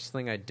striker, which is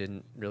something I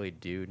didn't really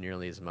do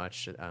nearly as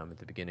much at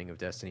the beginning of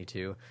Destiny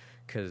 2,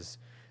 because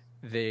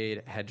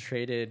they had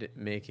traded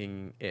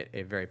making it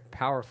a very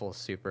powerful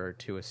super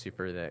to a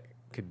super that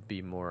could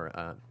be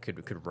more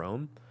could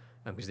roam,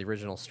 because the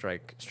original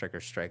striker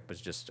strike was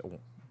just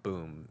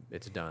boom,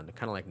 it's done,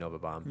 kind of like Nova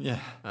Bomb. Yeah,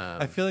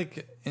 I feel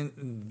like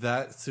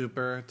that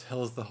super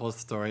tells the whole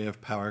story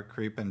of power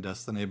creep in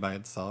Destiny by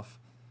itself.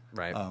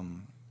 Right.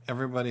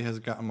 Everybody has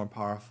gotten more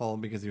powerful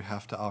because you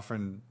have to offer.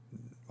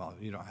 Well,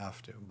 you don't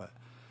have to, but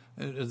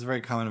it's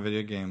very common in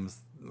video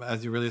games.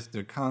 As you release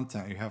new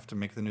content, you have to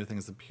make the new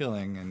things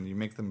appealing, and you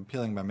make them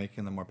appealing by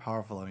making them more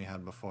powerful than you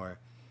had before.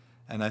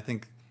 And I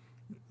think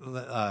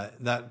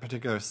that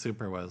particular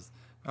super was,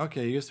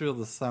 okay, you used to be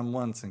able to slam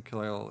once and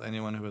kill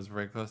anyone who was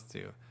very close to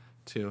you.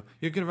 2,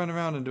 you can run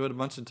around and do it a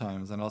bunch of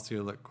times, and also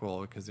you look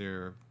cool because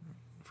you're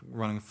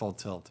running full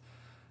tilt.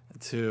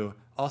 2,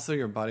 also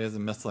your body has a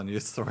missile and you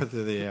soar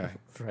through the air.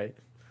 Right.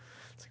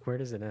 It's like, where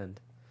does it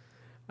end?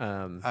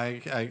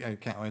 I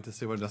can't wait to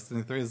see what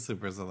Destiny 3's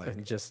supers are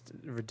like. Just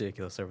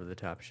ridiculous, over the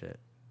top shit.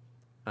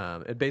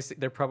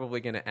 They're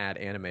probably going to add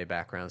anime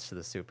backgrounds to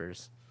the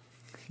supers.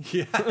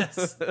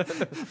 Yes.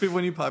 But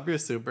when you pop your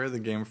super, the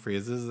game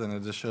freezes and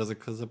it just shows a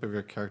close up of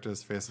your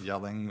character's face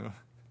yelling.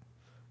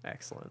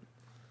 Excellent.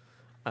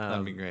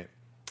 That'd be great.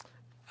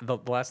 The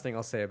last thing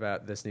I'll say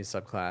about this new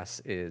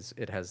subclass is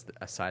it has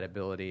a side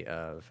ability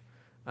of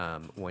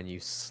when you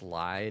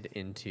slide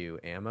into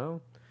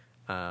ammo,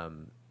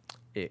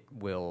 it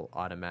will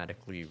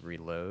automatically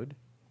reload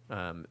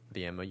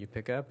the ammo you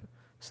pick up.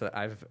 So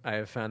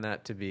I've found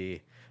that to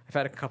be. I've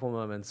had a couple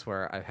moments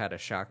where I've had a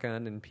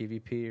shotgun in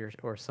PvP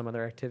or some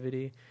other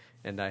activity,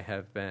 and I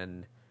have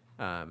been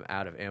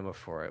out of ammo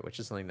for it, which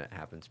is something that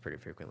happens pretty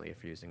frequently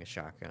if you're using a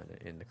shotgun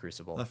in the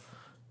Crucible.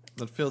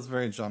 That feels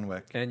very John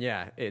Wick. And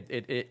yeah,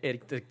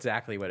 it's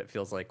exactly what it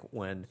feels like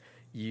when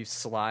you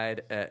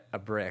slide at a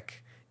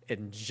brick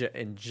in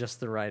just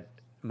the right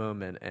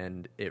moment,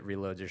 and it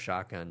reloads your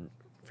shotgun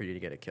for you to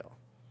get a kill.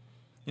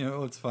 You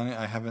know what's funny?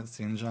 I haven't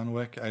seen John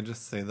Wick. I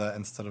just say that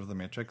instead of The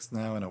Matrix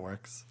now, and it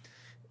works.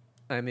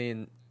 I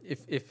mean,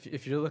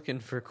 if you're looking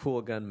for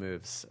cool gun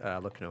moves,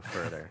 look no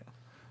further.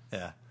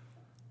 Yeah.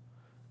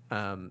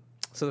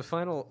 So the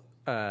final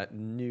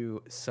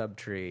new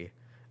subtree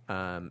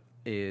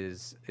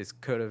is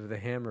Code of the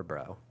Hammer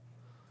Bro.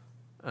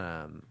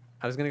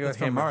 I was gonna go with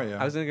Hammer Mario.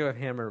 I was gonna go with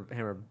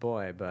Hammer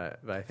Boy,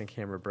 but I think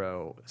Hammer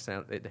Bro it's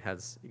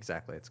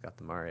got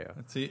the Mario.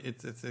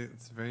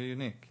 It's very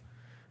unique.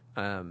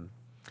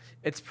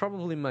 It's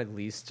probably my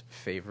least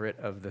favorite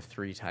of the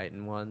 3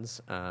 Titan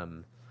ones.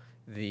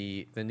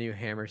 The new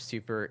Hammer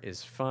Super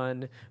is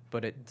fun,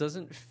 but it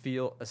doesn't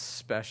feel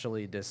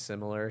especially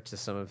dissimilar to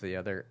some of the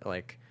other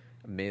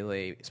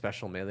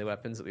special melee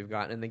weapons that we've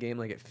gotten in the game.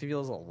 Like, it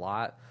feels a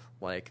lot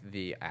like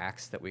the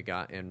axe that we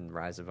got in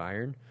Rise of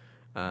Iron.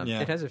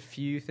 It has a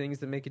few things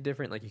that make it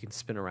different. Like, you can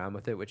spin around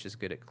with it, which is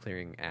good at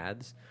clearing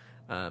ads.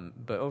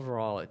 But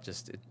overall,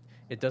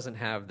 it doesn't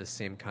have the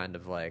same kind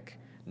of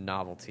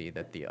novelty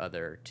that the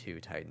other 2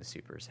 Titan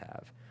Supers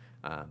have.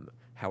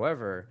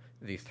 However,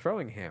 the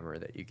throwing hammer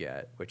that you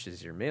get, which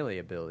is your melee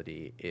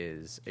ability,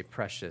 is a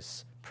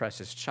precious,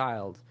 precious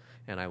child,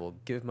 and I will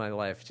give my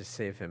life to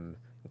save him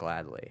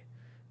gladly.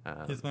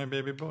 He's my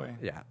baby boy.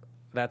 Yeah,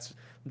 that's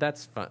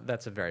fun.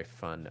 That's a very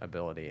fun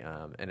ability,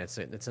 and it's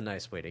a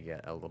nice way to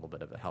get a little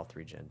bit of a health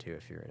regen too.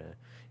 If you're in a,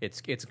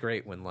 it's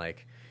great when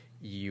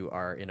you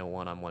are in a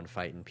one-on-one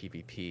fight in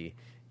PvP,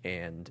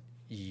 and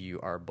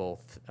you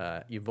both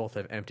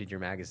have emptied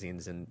your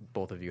magazines, and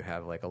both of you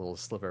have a little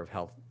sliver of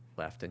health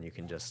left, and you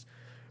can just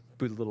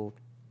boot a little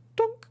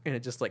dunk, and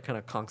it just kind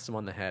of conks them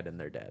on the head, and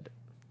they're dead.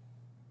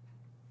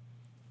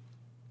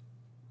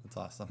 That's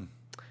awesome.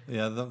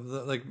 Yeah,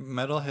 the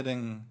metal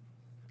hitting,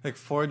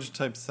 forge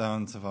type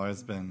sounds have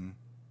always been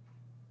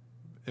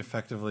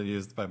effectively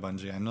used by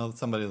Bungie. I know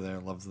somebody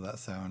there loves that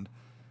sound.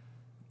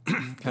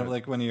 Kind of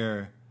like when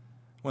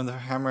the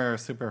Hammer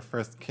Super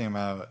first came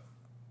out,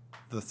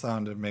 the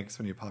sound it makes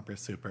when you pop your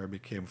super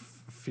became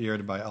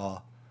feared by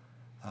all.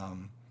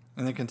 And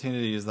they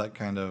continue to use that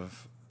kind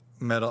of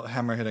metal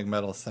hammer hitting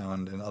metal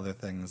sound in other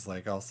things,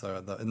 like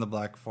also in the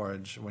Black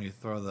Forge when you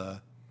throw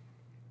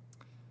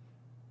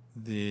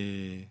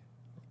the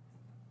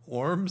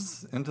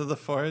orbs into the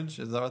forge.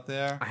 Is that what they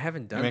are? I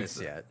haven't done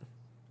this yet.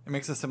 It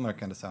makes a similar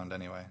kind of sound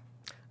anyway.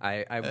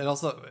 It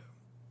also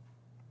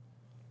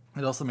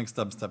makes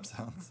dubstep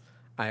sounds.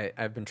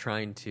 I've been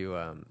trying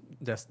to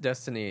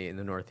Destiny in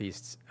the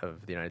Northeast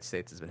of the United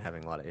States has been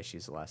having a lot of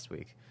issues the last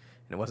week,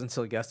 and it wasn't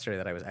until yesterday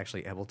that I was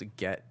actually able to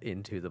get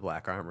into the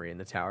Black Armory in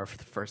the tower for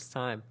the first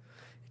time.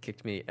 It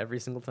kicked me every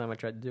single time I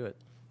tried to do it.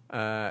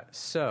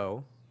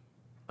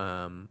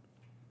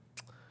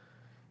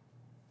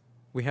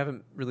 We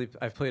haven't really.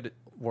 I've played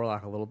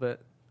Warlock a little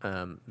bit.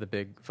 The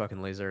big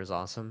fucking laser is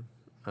awesome.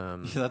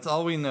 That's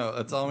all we know.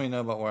 That's all we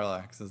know about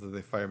Warlocks is that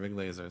they fire big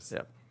lasers.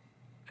 Yep.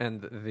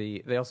 And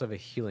they also have a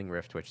healing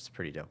rift, which is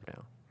pretty dope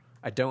now.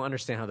 I don't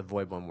understand how the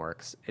Void one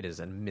works. It is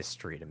a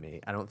mystery to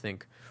me. I don't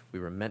think we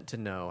were meant to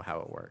know how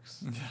it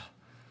works. Yeah.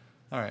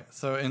 All right.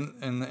 So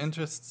in the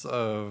interests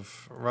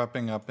of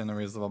wrapping up in a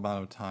reasonable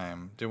amount of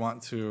time, do you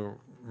want to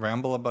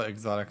ramble about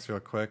exotics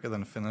real quick and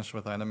then finish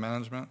with item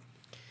management?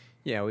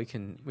 Yeah, we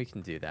can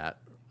do that.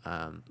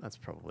 That's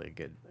probably a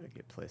good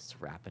place to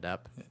wrap it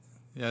up.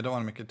 Yeah, I don't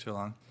want to make it too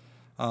long.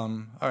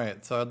 All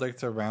right, so I'd like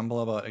to ramble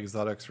about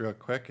exotics real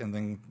quick and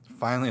then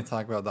finally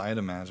talk about the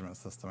item management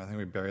system. I think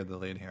we buried the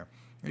lead here.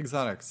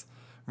 Exotics.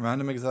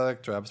 Random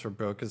exotic drops were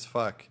broke as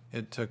fuck.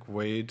 It took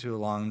way too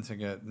long to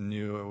get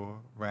new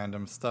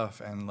random stuff,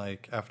 and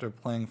like after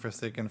playing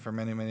Forsaken for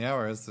many, many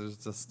hours, there's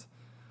just...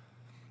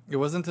 It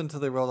wasn't until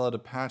they rolled out a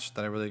patch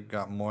that I really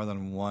got more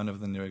than one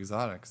of the new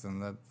exotics,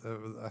 and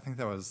I think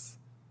that was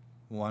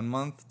 1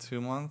 month,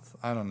 2 months?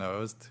 I don't know. It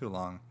was too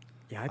long.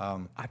 Yeah,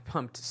 I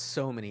pumped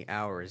so many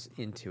hours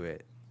into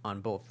it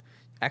on both.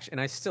 Actually,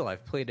 and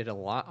I've played it a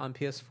lot on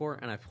PS4,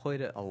 and I've played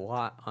it a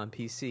lot on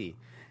PC.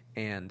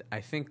 And I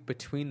think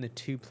between the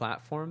two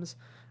platforms,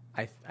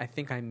 I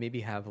think I maybe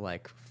have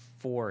like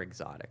 4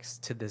 exotics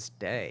to this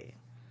day.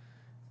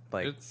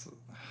 Like,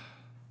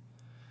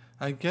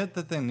 I get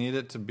that they need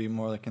it to be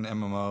more like an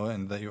MMO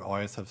and that you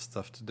always have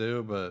stuff to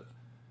do, but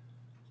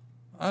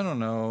I don't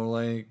know,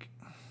 like,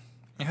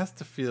 it has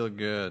to feel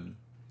good.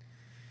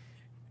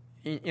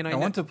 I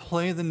want to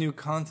play the new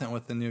content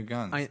with the new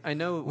guns. I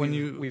know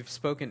we've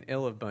spoken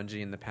ill of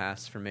Bungie in the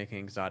past for making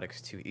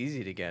exotics too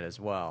easy to get as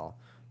well,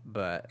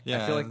 but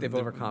I feel like they've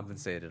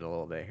overcompensated a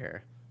little bit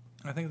here.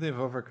 I think they've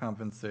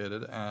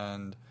overcompensated,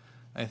 and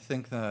I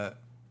think that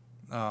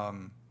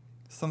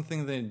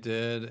something they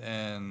did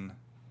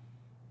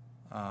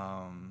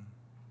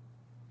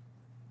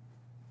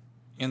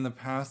in the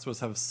past was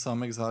have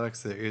some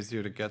exotics that are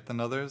easier to get than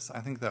others. I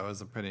think that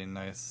was a pretty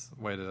nice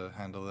way to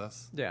handle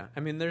this. Yeah,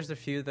 I mean, there's a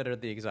few that are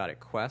the exotic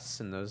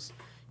quests, and those,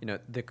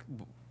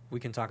 we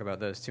can talk about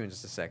those too in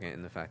just a second.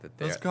 In the fact that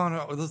let's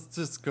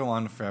just go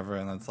on forever,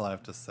 and that's all I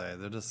have to say.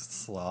 They're just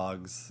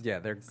slogs. Yeah,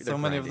 they're so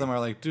many of them are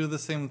like do the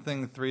same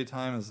thing 3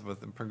 times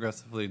with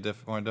progressively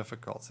more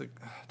difficult. It's like,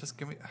 just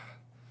give me.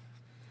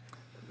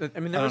 I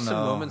mean, there were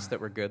some moments that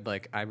were good.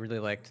 Like, I really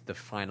liked the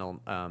final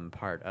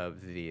part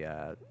of the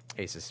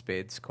Ace of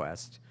Spades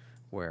quest,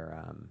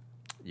 where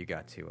you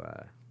got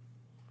to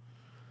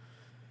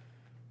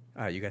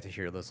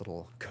hear those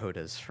little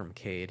codas from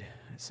Cade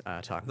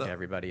talking to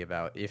everybody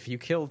about if you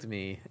killed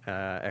me,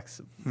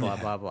 X blah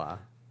blah blah.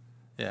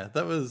 Yeah,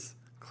 that was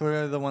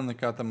clearly the one that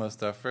got the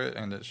most effort,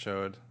 and it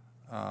showed.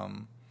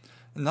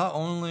 Not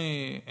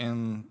only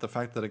in the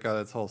fact that it got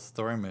its whole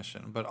story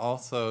mission, but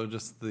also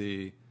just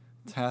the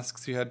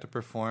tasks you had to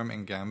perform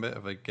in Gambit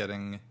of like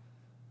getting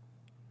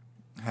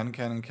hand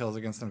cannon kills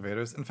against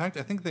invaders. In fact,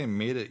 I think they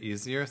made it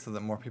easier so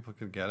that more people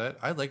could get it.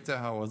 I liked it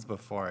how it was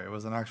before. It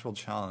was an actual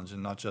challenge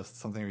and not just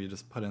something where you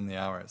just put in the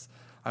hours.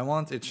 I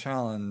want a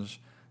challenge,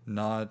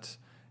 not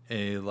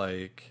a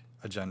like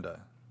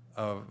agenda.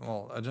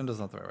 Agenda's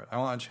not the right word. I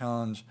want a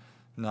challenge,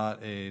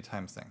 not a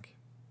time sink.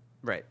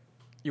 Right.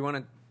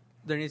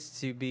 There needs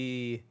to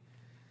be.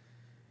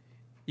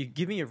 You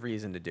give me a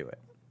reason to do it.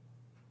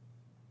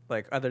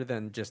 Like, other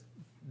than just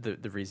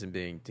the reason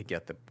being to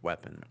get the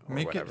weapon or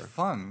Make whatever. It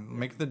fun.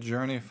 Make the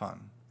journey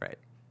fun. Right.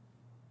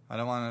 I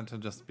don't want it to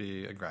just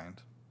be a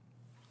grind.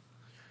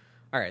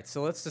 All right,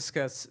 so let's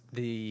discuss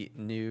the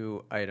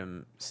new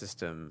item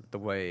system, the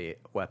way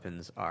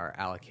weapons are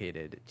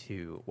allocated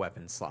to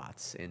weapon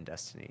slots in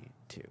Destiny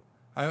 2.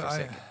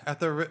 At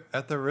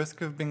the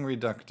risk of being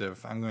reductive,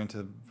 I'm going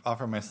to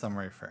offer my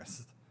summary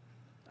first.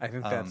 I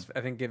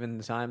think given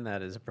the time,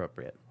 that is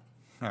appropriate.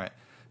 All right.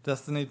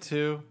 Destiny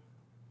 2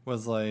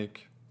 was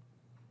like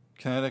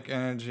kinetic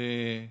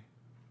energy.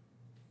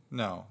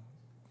 No.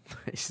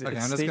 Okay,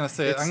 I'm just gonna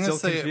say it. I'm gonna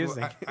say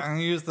it. I'm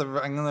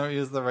gonna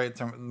use the right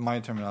term, my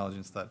terminology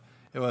instead.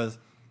 It was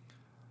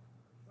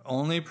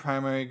only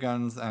primary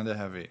guns and a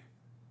heavy,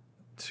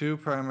 2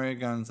 primary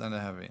guns and a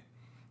heavy.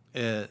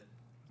 It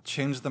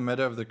changed the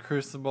meta of the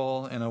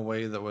Crucible in a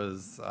way that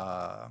was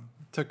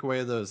took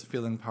away those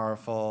feeling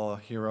powerful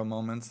hero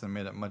moments and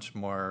made it much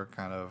more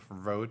kind of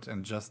rote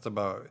and just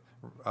about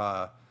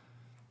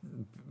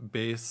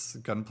base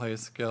gunplay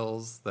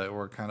skills that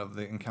were kind of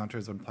the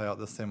encounters would play out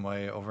the same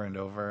way over and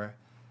over.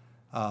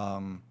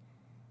 And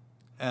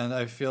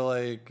I feel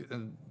like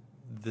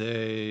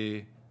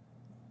they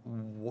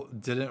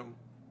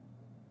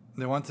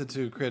wanted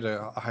to create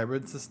a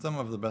hybrid system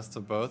of the best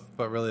of both,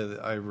 but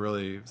I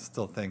really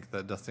still think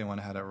that Destiny 1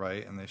 had it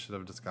right, and they should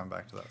have just gone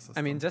back to that system.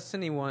 I mean,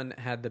 Destiny 1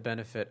 had the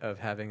benefit of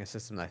having a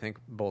system that I think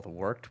both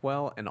worked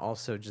well and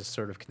also just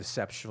sort of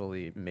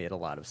conceptually made a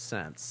lot of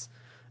sense.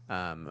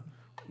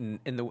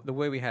 And the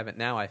way we have it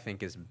now, I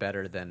think, is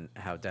better than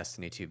how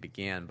Destiny 2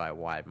 began by a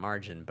wide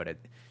margin, but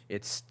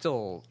it's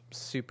still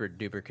super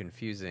duper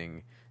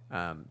confusing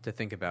to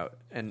think about.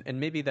 And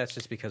maybe that's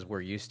just because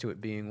we're used to it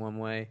being one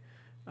way,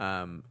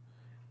 and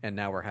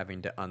now we're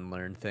having to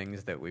unlearn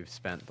things that we've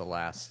spent the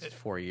last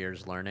 4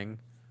 years learning.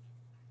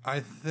 I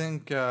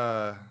think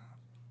there's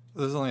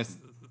only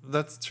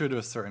that's true to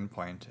a certain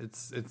point.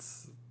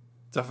 It's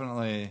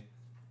definitely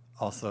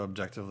also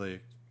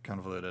objectively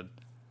convoluted.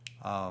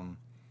 And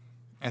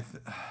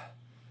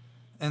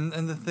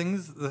the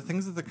things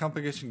that the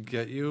complication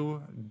get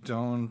you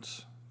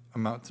don't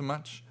amount to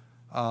much.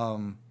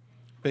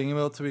 Being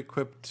able to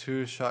equip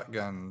 2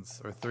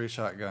 shotguns or 3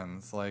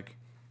 shotguns, like,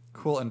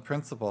 cool in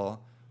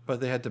principle, but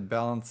they had to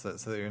balance it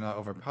so that you're not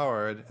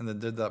overpowered, and they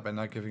did that by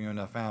not giving you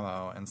enough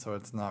ammo, and so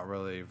it's not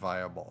really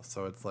viable.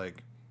 So it's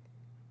like,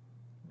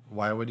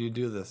 why would you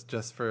do this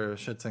just for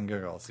shits and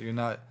giggles? You're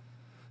not.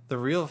 The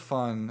real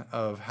fun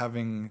of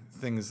having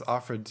things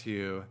offered to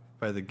you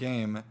by the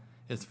game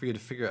is for you to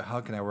figure out,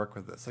 how can I work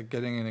with this? Like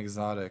getting an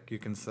exotic, you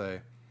can say,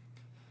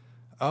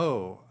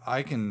 oh,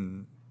 I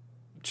can.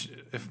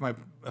 If I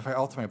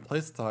alter my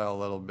playstyle a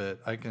little bit,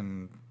 I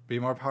can be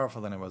more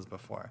powerful than I was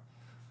before.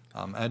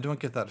 And I don't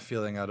get that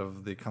feeling out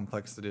of the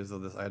complexities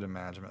of this item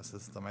management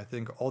system. I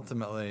think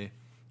ultimately,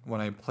 when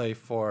I play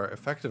for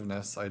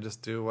effectiveness, I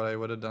just do what I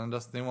would have done in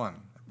Destiny 1.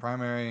 A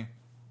primary,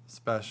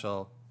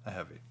 special, a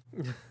heavy.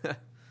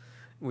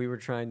 We were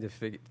trying to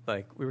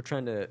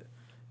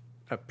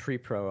a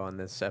pre-pro on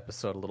this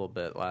episode a little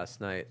bit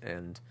last night,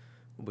 and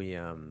we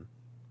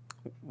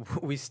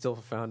still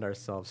found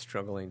ourselves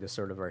struggling to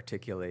sort of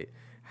articulate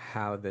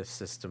how this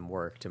system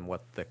worked and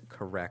what the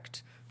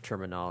correct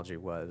terminology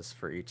was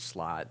for each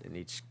slot and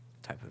each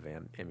type of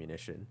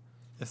ammunition.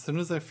 As soon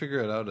as I figure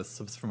it out, it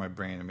slips from my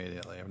brain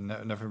immediately. I've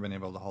never been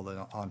able to hold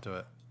onto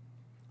it.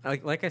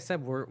 Like I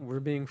said, we're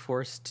being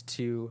forced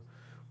to,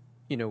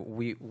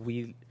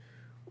 we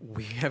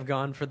have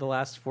gone for the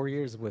last 4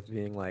 years with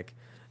being like,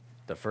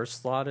 the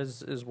first slot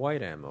is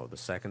white ammo, the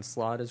second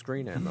slot is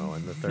green ammo,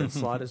 and the third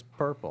slot is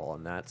purple,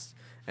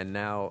 and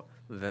now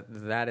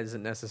that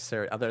isn't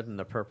necessary. Other than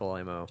the purple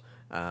ammo,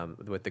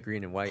 with the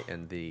green and white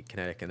and the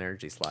kinetic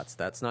energy slots,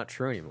 that's not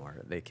true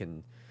anymore. They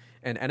can,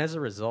 and as a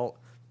result,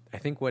 I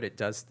think what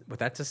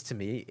that does to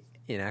me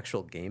in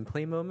actual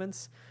gameplay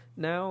moments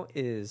now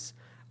is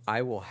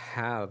I will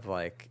have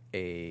like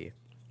a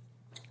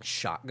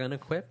shotgun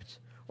equipped,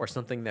 or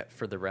something that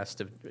for the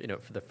rest of,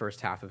 for the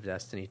first half of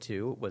Destiny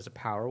 2 was a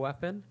power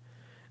weapon,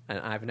 and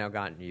I've now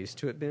gotten used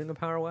to it being a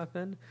power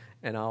weapon,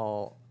 and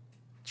I'll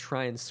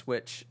try and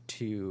switch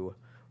to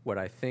what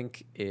I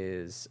think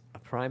is a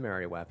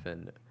primary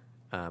weapon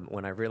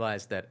when I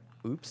realize that,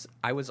 oops,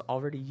 I was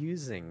already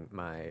using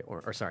my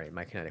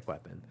kinetic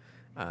weapon.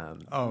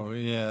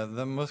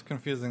 The most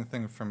confusing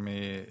thing for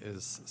me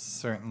is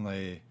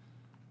certainly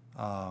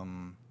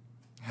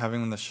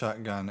having the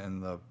shotgun in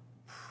the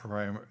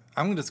primary.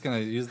 I'm just going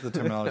to use the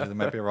terminology that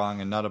might be wrong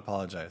and not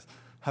apologize.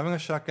 Having a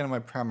shotgun in my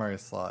primary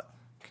slot,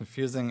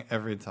 confusing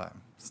every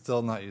time.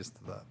 Still not used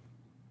to that.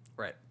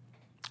 Right.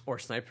 Or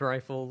sniper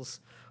rifles,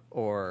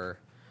 or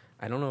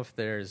I don't know if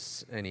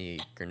there's any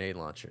grenade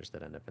launchers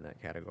that end up in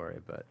that category,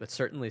 but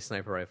certainly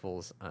sniper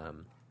rifles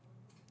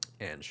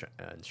and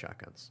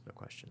shotguns, no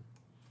question.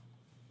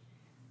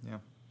 Yeah.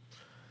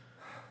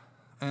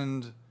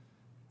 And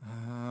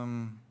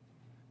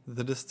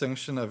the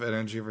distinction of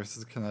energy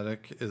versus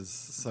kinetic is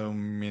so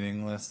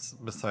meaningless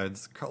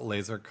besides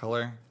laser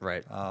color.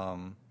 Right.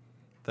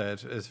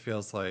 That it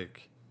feels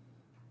like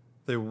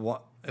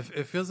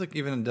it feels like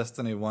even in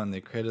Destiny 1, they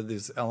created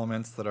these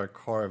elements that are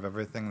core of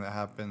everything that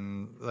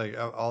happened. Like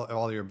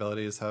all your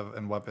abilities have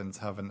and weapons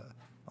have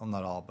well,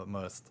 not all, but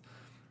most.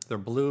 They're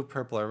blue,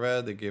 purple, or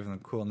red. They gave them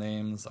cool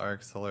names: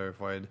 Arc, Solar,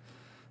 Void.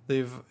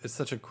 It's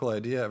such a cool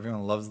idea.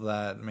 Everyone loves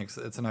that.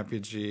 It's an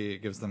RPG.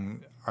 It gives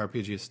them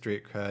RPG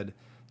street cred.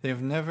 They've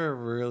never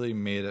really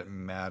made it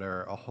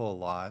matter a whole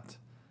lot.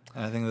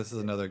 And I think this is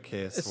another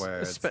case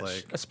where it's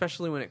like...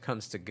 Especially when it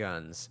comes to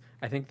guns.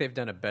 I think they've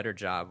done a better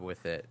job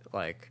with it,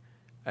 like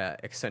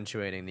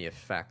accentuating the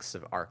effects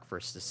of Arc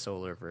versus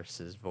Solar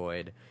versus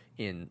Void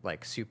in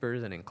like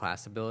supers and in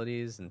class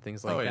abilities and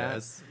things like that.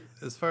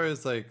 Yeah. As far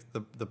as like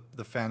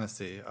the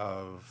fantasy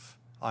of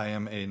I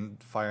am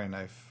a fire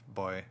knife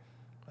boy,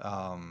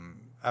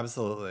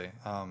 absolutely.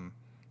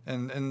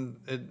 And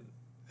it...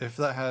 If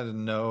that had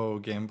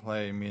no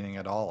gameplay meaning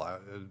at all,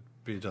 it would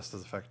be just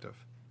as effective.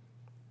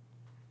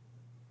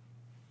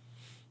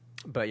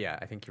 But yeah,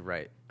 I think you're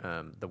right.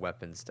 The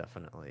weapons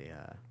definitely,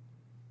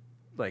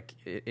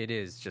 it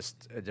is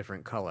just a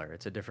different color.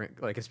 It's a different,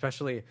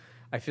 especially,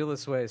 I feel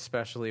this way,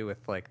 especially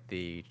with like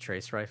the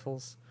trace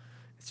rifles.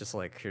 It's just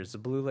like, here's a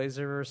blue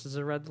laser versus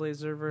a red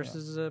laser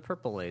versus a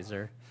purple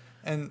laser.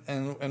 And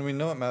we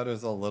know it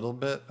matters a little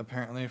bit,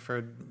 apparently,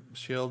 for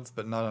shields,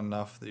 but not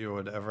enough that you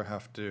would ever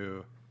have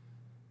to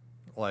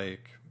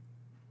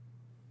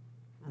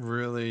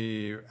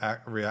really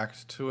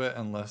react to it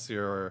unless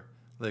you're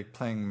like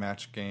playing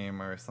match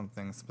game or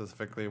something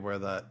specifically where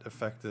that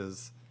effect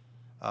is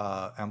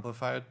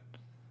amplified.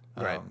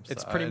 Right.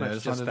 It's pretty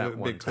much just that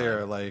one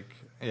time.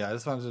 I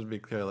just wanted to be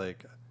clear.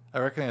 I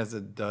recognize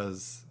it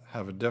does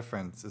have a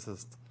difference. It's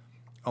just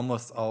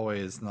almost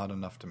always not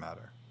enough to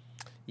matter.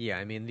 Yeah,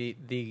 I mean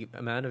the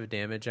amount of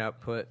damage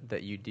output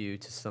that you do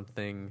to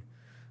something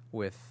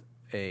with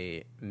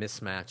a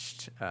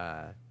mismatched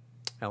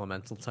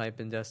elemental type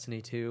in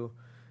Destiny 2,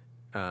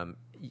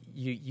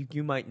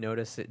 you might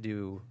notice it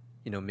do,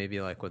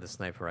 maybe like with a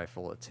sniper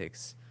rifle, it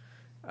takes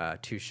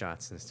 2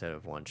 shots instead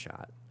of 1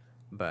 shot.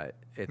 But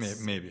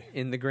it's maybe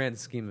in the grand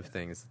scheme of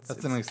things.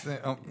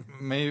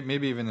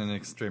 Maybe even an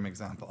extreme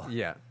example.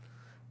 Yeah.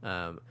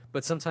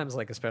 But sometimes,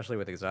 like especially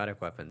with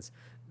exotic weapons,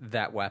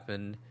 that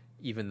weapon,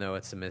 even though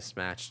it's a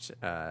mismatched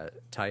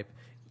type,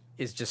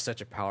 is just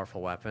such a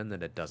powerful weapon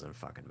that it doesn't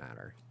fucking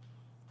matter.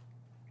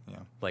 Yeah.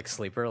 Like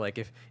Sleeper, like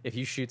if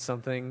you shoot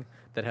something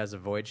that has a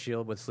void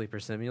shield with Sleeper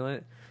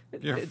Simulant,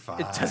 You're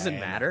fine. It doesn't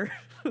matter.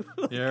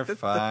 You're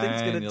fine. The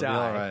thing's gonna You'll die. be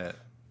all right.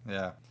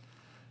 Yeah.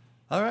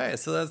 All right,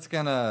 so that's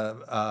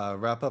gonna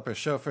wrap up our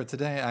show for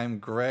today. I'm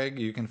Greg.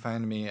 You can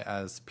find me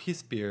as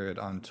Peacebeard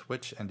on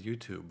Twitch and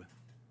YouTube.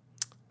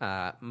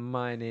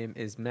 My name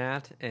is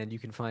Matt, and you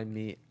can find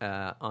me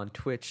on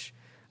Twitch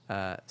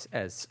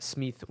as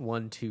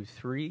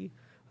Smeeth123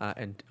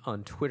 and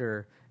on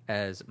Twitter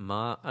as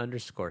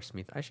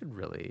Ma_Smeeth. I should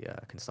really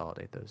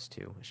consolidate those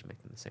two. I should make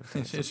them the same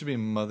thing. It should be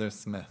Mother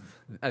Smith.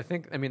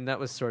 I mean, that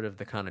was sort of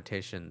the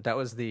connotation. That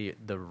was the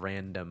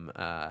random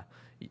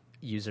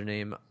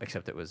username,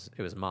 except it was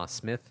Ma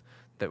Smith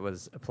that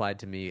was applied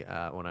to me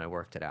when I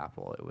worked at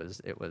Apple.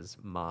 It was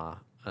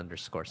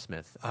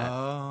Ma_Smith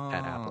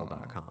at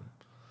apple.com.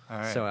 All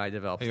right. So I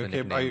developed the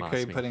nickname. Are you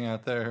okay putting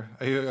out there?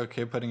 Are you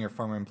okay putting your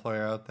former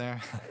employer out there?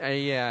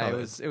 Yeah, it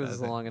was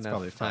long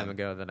enough time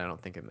ago that I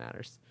don't think it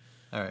matters.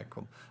 All right,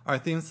 cool. Our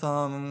theme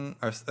song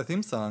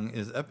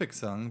is Epic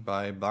Song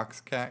by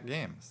Boxcat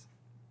Games.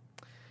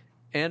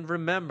 And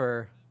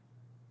remember,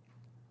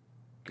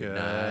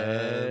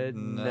 good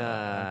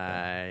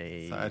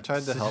night. So I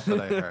tried to help, but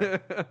I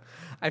hurt.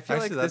 I feel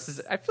like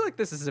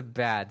this is a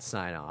bad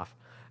sign off.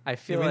 I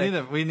feel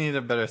we need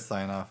a better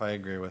sign off. I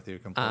agree with you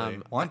completely.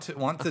 Want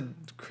to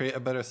create a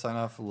better sign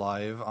off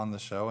live on the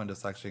show and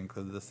just actually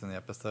include this in the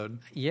episode?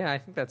 Yeah, I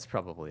think that's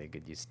probably a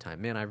good use of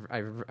time. Man, I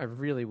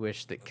really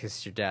wish that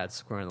Kiss Your Dad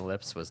Square on the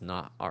Lips was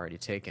not already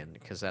taken,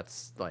 because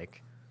that's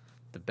like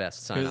the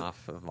best sign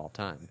off of all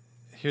time.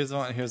 Here's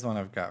one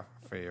I've got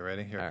for you.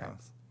 Ready? Here it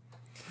comes.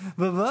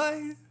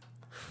 Bye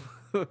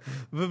bye.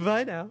 Bye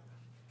bye now.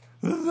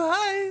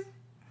 Bye.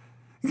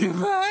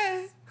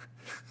 Goodbye.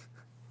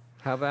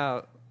 How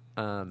about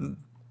that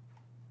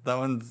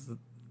one's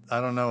I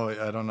don't know.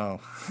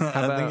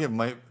 I think it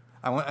might.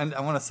 I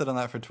want to sit on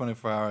that for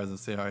 24 hours and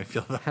see how I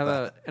feel about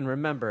that. And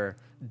remember,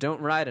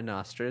 don't ride an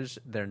ostrich.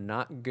 They're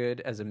not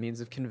good as a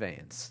means of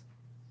conveyance.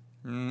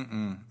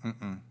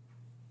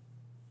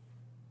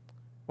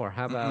 Or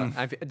how about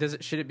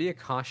should it be a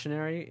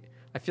cautionary?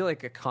 I feel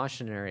like a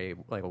cautionary,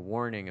 like a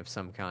warning of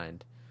some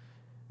kind.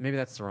 Maybe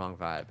that's the wrong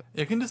vibe.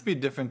 It can just be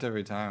different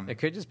every time. It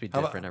could just be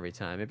different every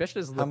time. Maybe I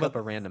should just look up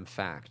a random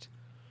fact.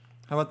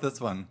 How about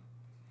this one?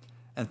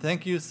 And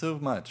thank you so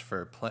much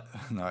for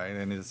No,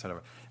 I need to start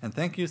over. And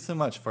thank you so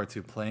much for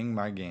playing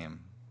my game.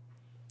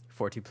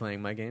 For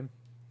playing my game?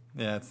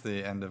 Yeah, it's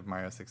the end of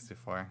Mario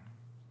 64.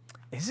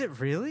 Is it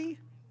really?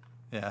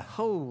 Yeah.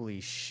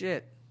 Holy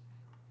shit!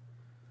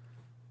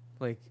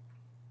 Like,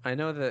 I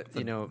know that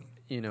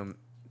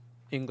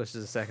English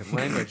is a second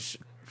language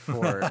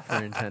for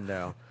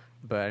Nintendo.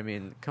 But I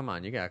mean, come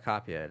on, you got a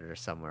copy editor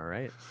somewhere,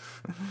 right?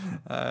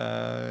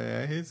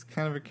 Yeah, he's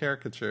kind of a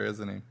caricature,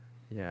 isn't he?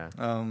 Yeah.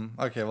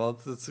 Okay, well,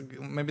 it's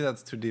maybe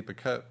that's too deep a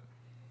cut.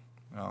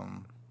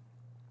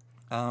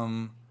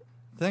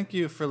 Thank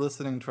you for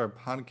listening to our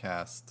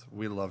podcast.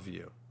 We love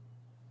you.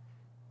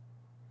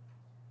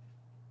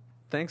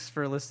 Thanks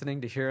for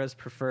listening to Heroes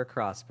Prefer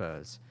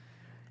Crossbows.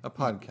 A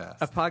podcast.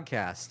 A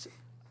podcast.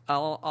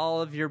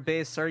 All of your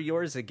base are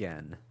yours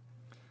again.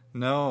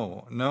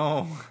 No.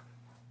 No.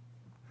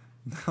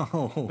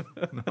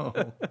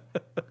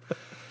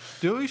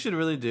 Do what we should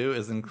really do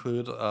is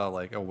include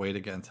like a way to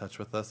get in touch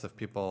with us if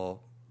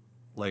people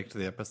liked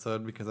the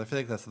episode, because I feel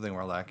like that's something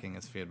we're lacking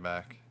is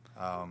feedback.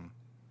 Well,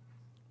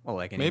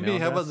 like an maybe email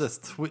how address?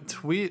 about this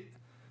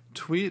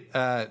tweet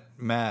at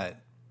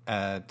Matt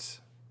at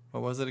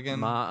what was it again?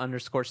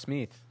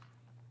 Ma_Smeeth.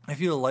 If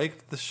you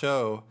liked the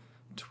show,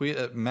 tweet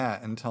at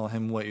Matt and tell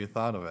him what you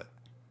thought of it.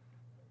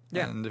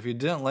 Yeah. And if you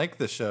didn't like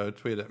the show,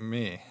 tweet at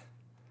me.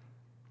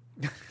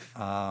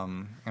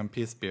 I'm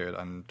Peacebeard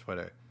on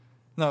Twitter.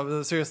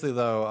 No, seriously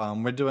though,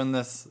 we're doing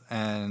this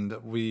and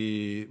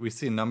we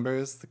see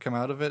numbers that come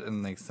out of it,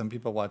 and like some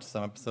people watch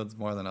some episodes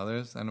more than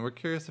others, and we're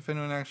curious if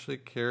anyone actually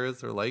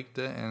cares or liked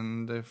it,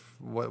 and if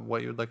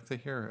what you'd like to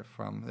hear it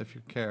from, if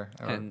you care.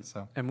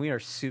 And we are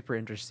super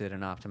interested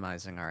in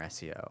optimizing our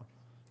SEO.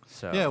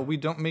 So yeah, we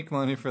don't make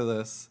money for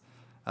this.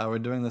 We're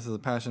doing this as a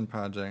passion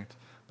project,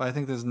 but I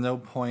think there's no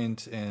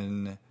point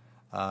in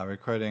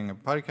recording a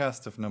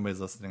podcast if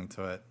nobody's listening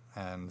to it,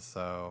 and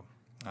so.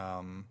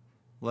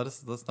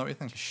 Let's know what you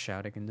think. Just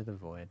shouting into the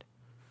void.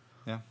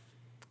 Yeah.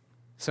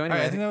 So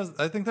anyway, I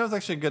think that was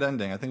actually a good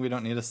ending. I think we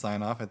don't need a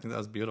sign off. I think that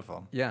was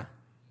beautiful. Yeah.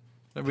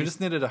 We just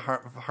needed a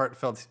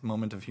heartfelt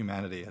moment of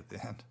humanity at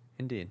the end.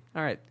 Indeed.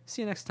 All right.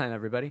 See you next time,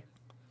 everybody.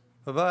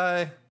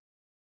 Bye-bye.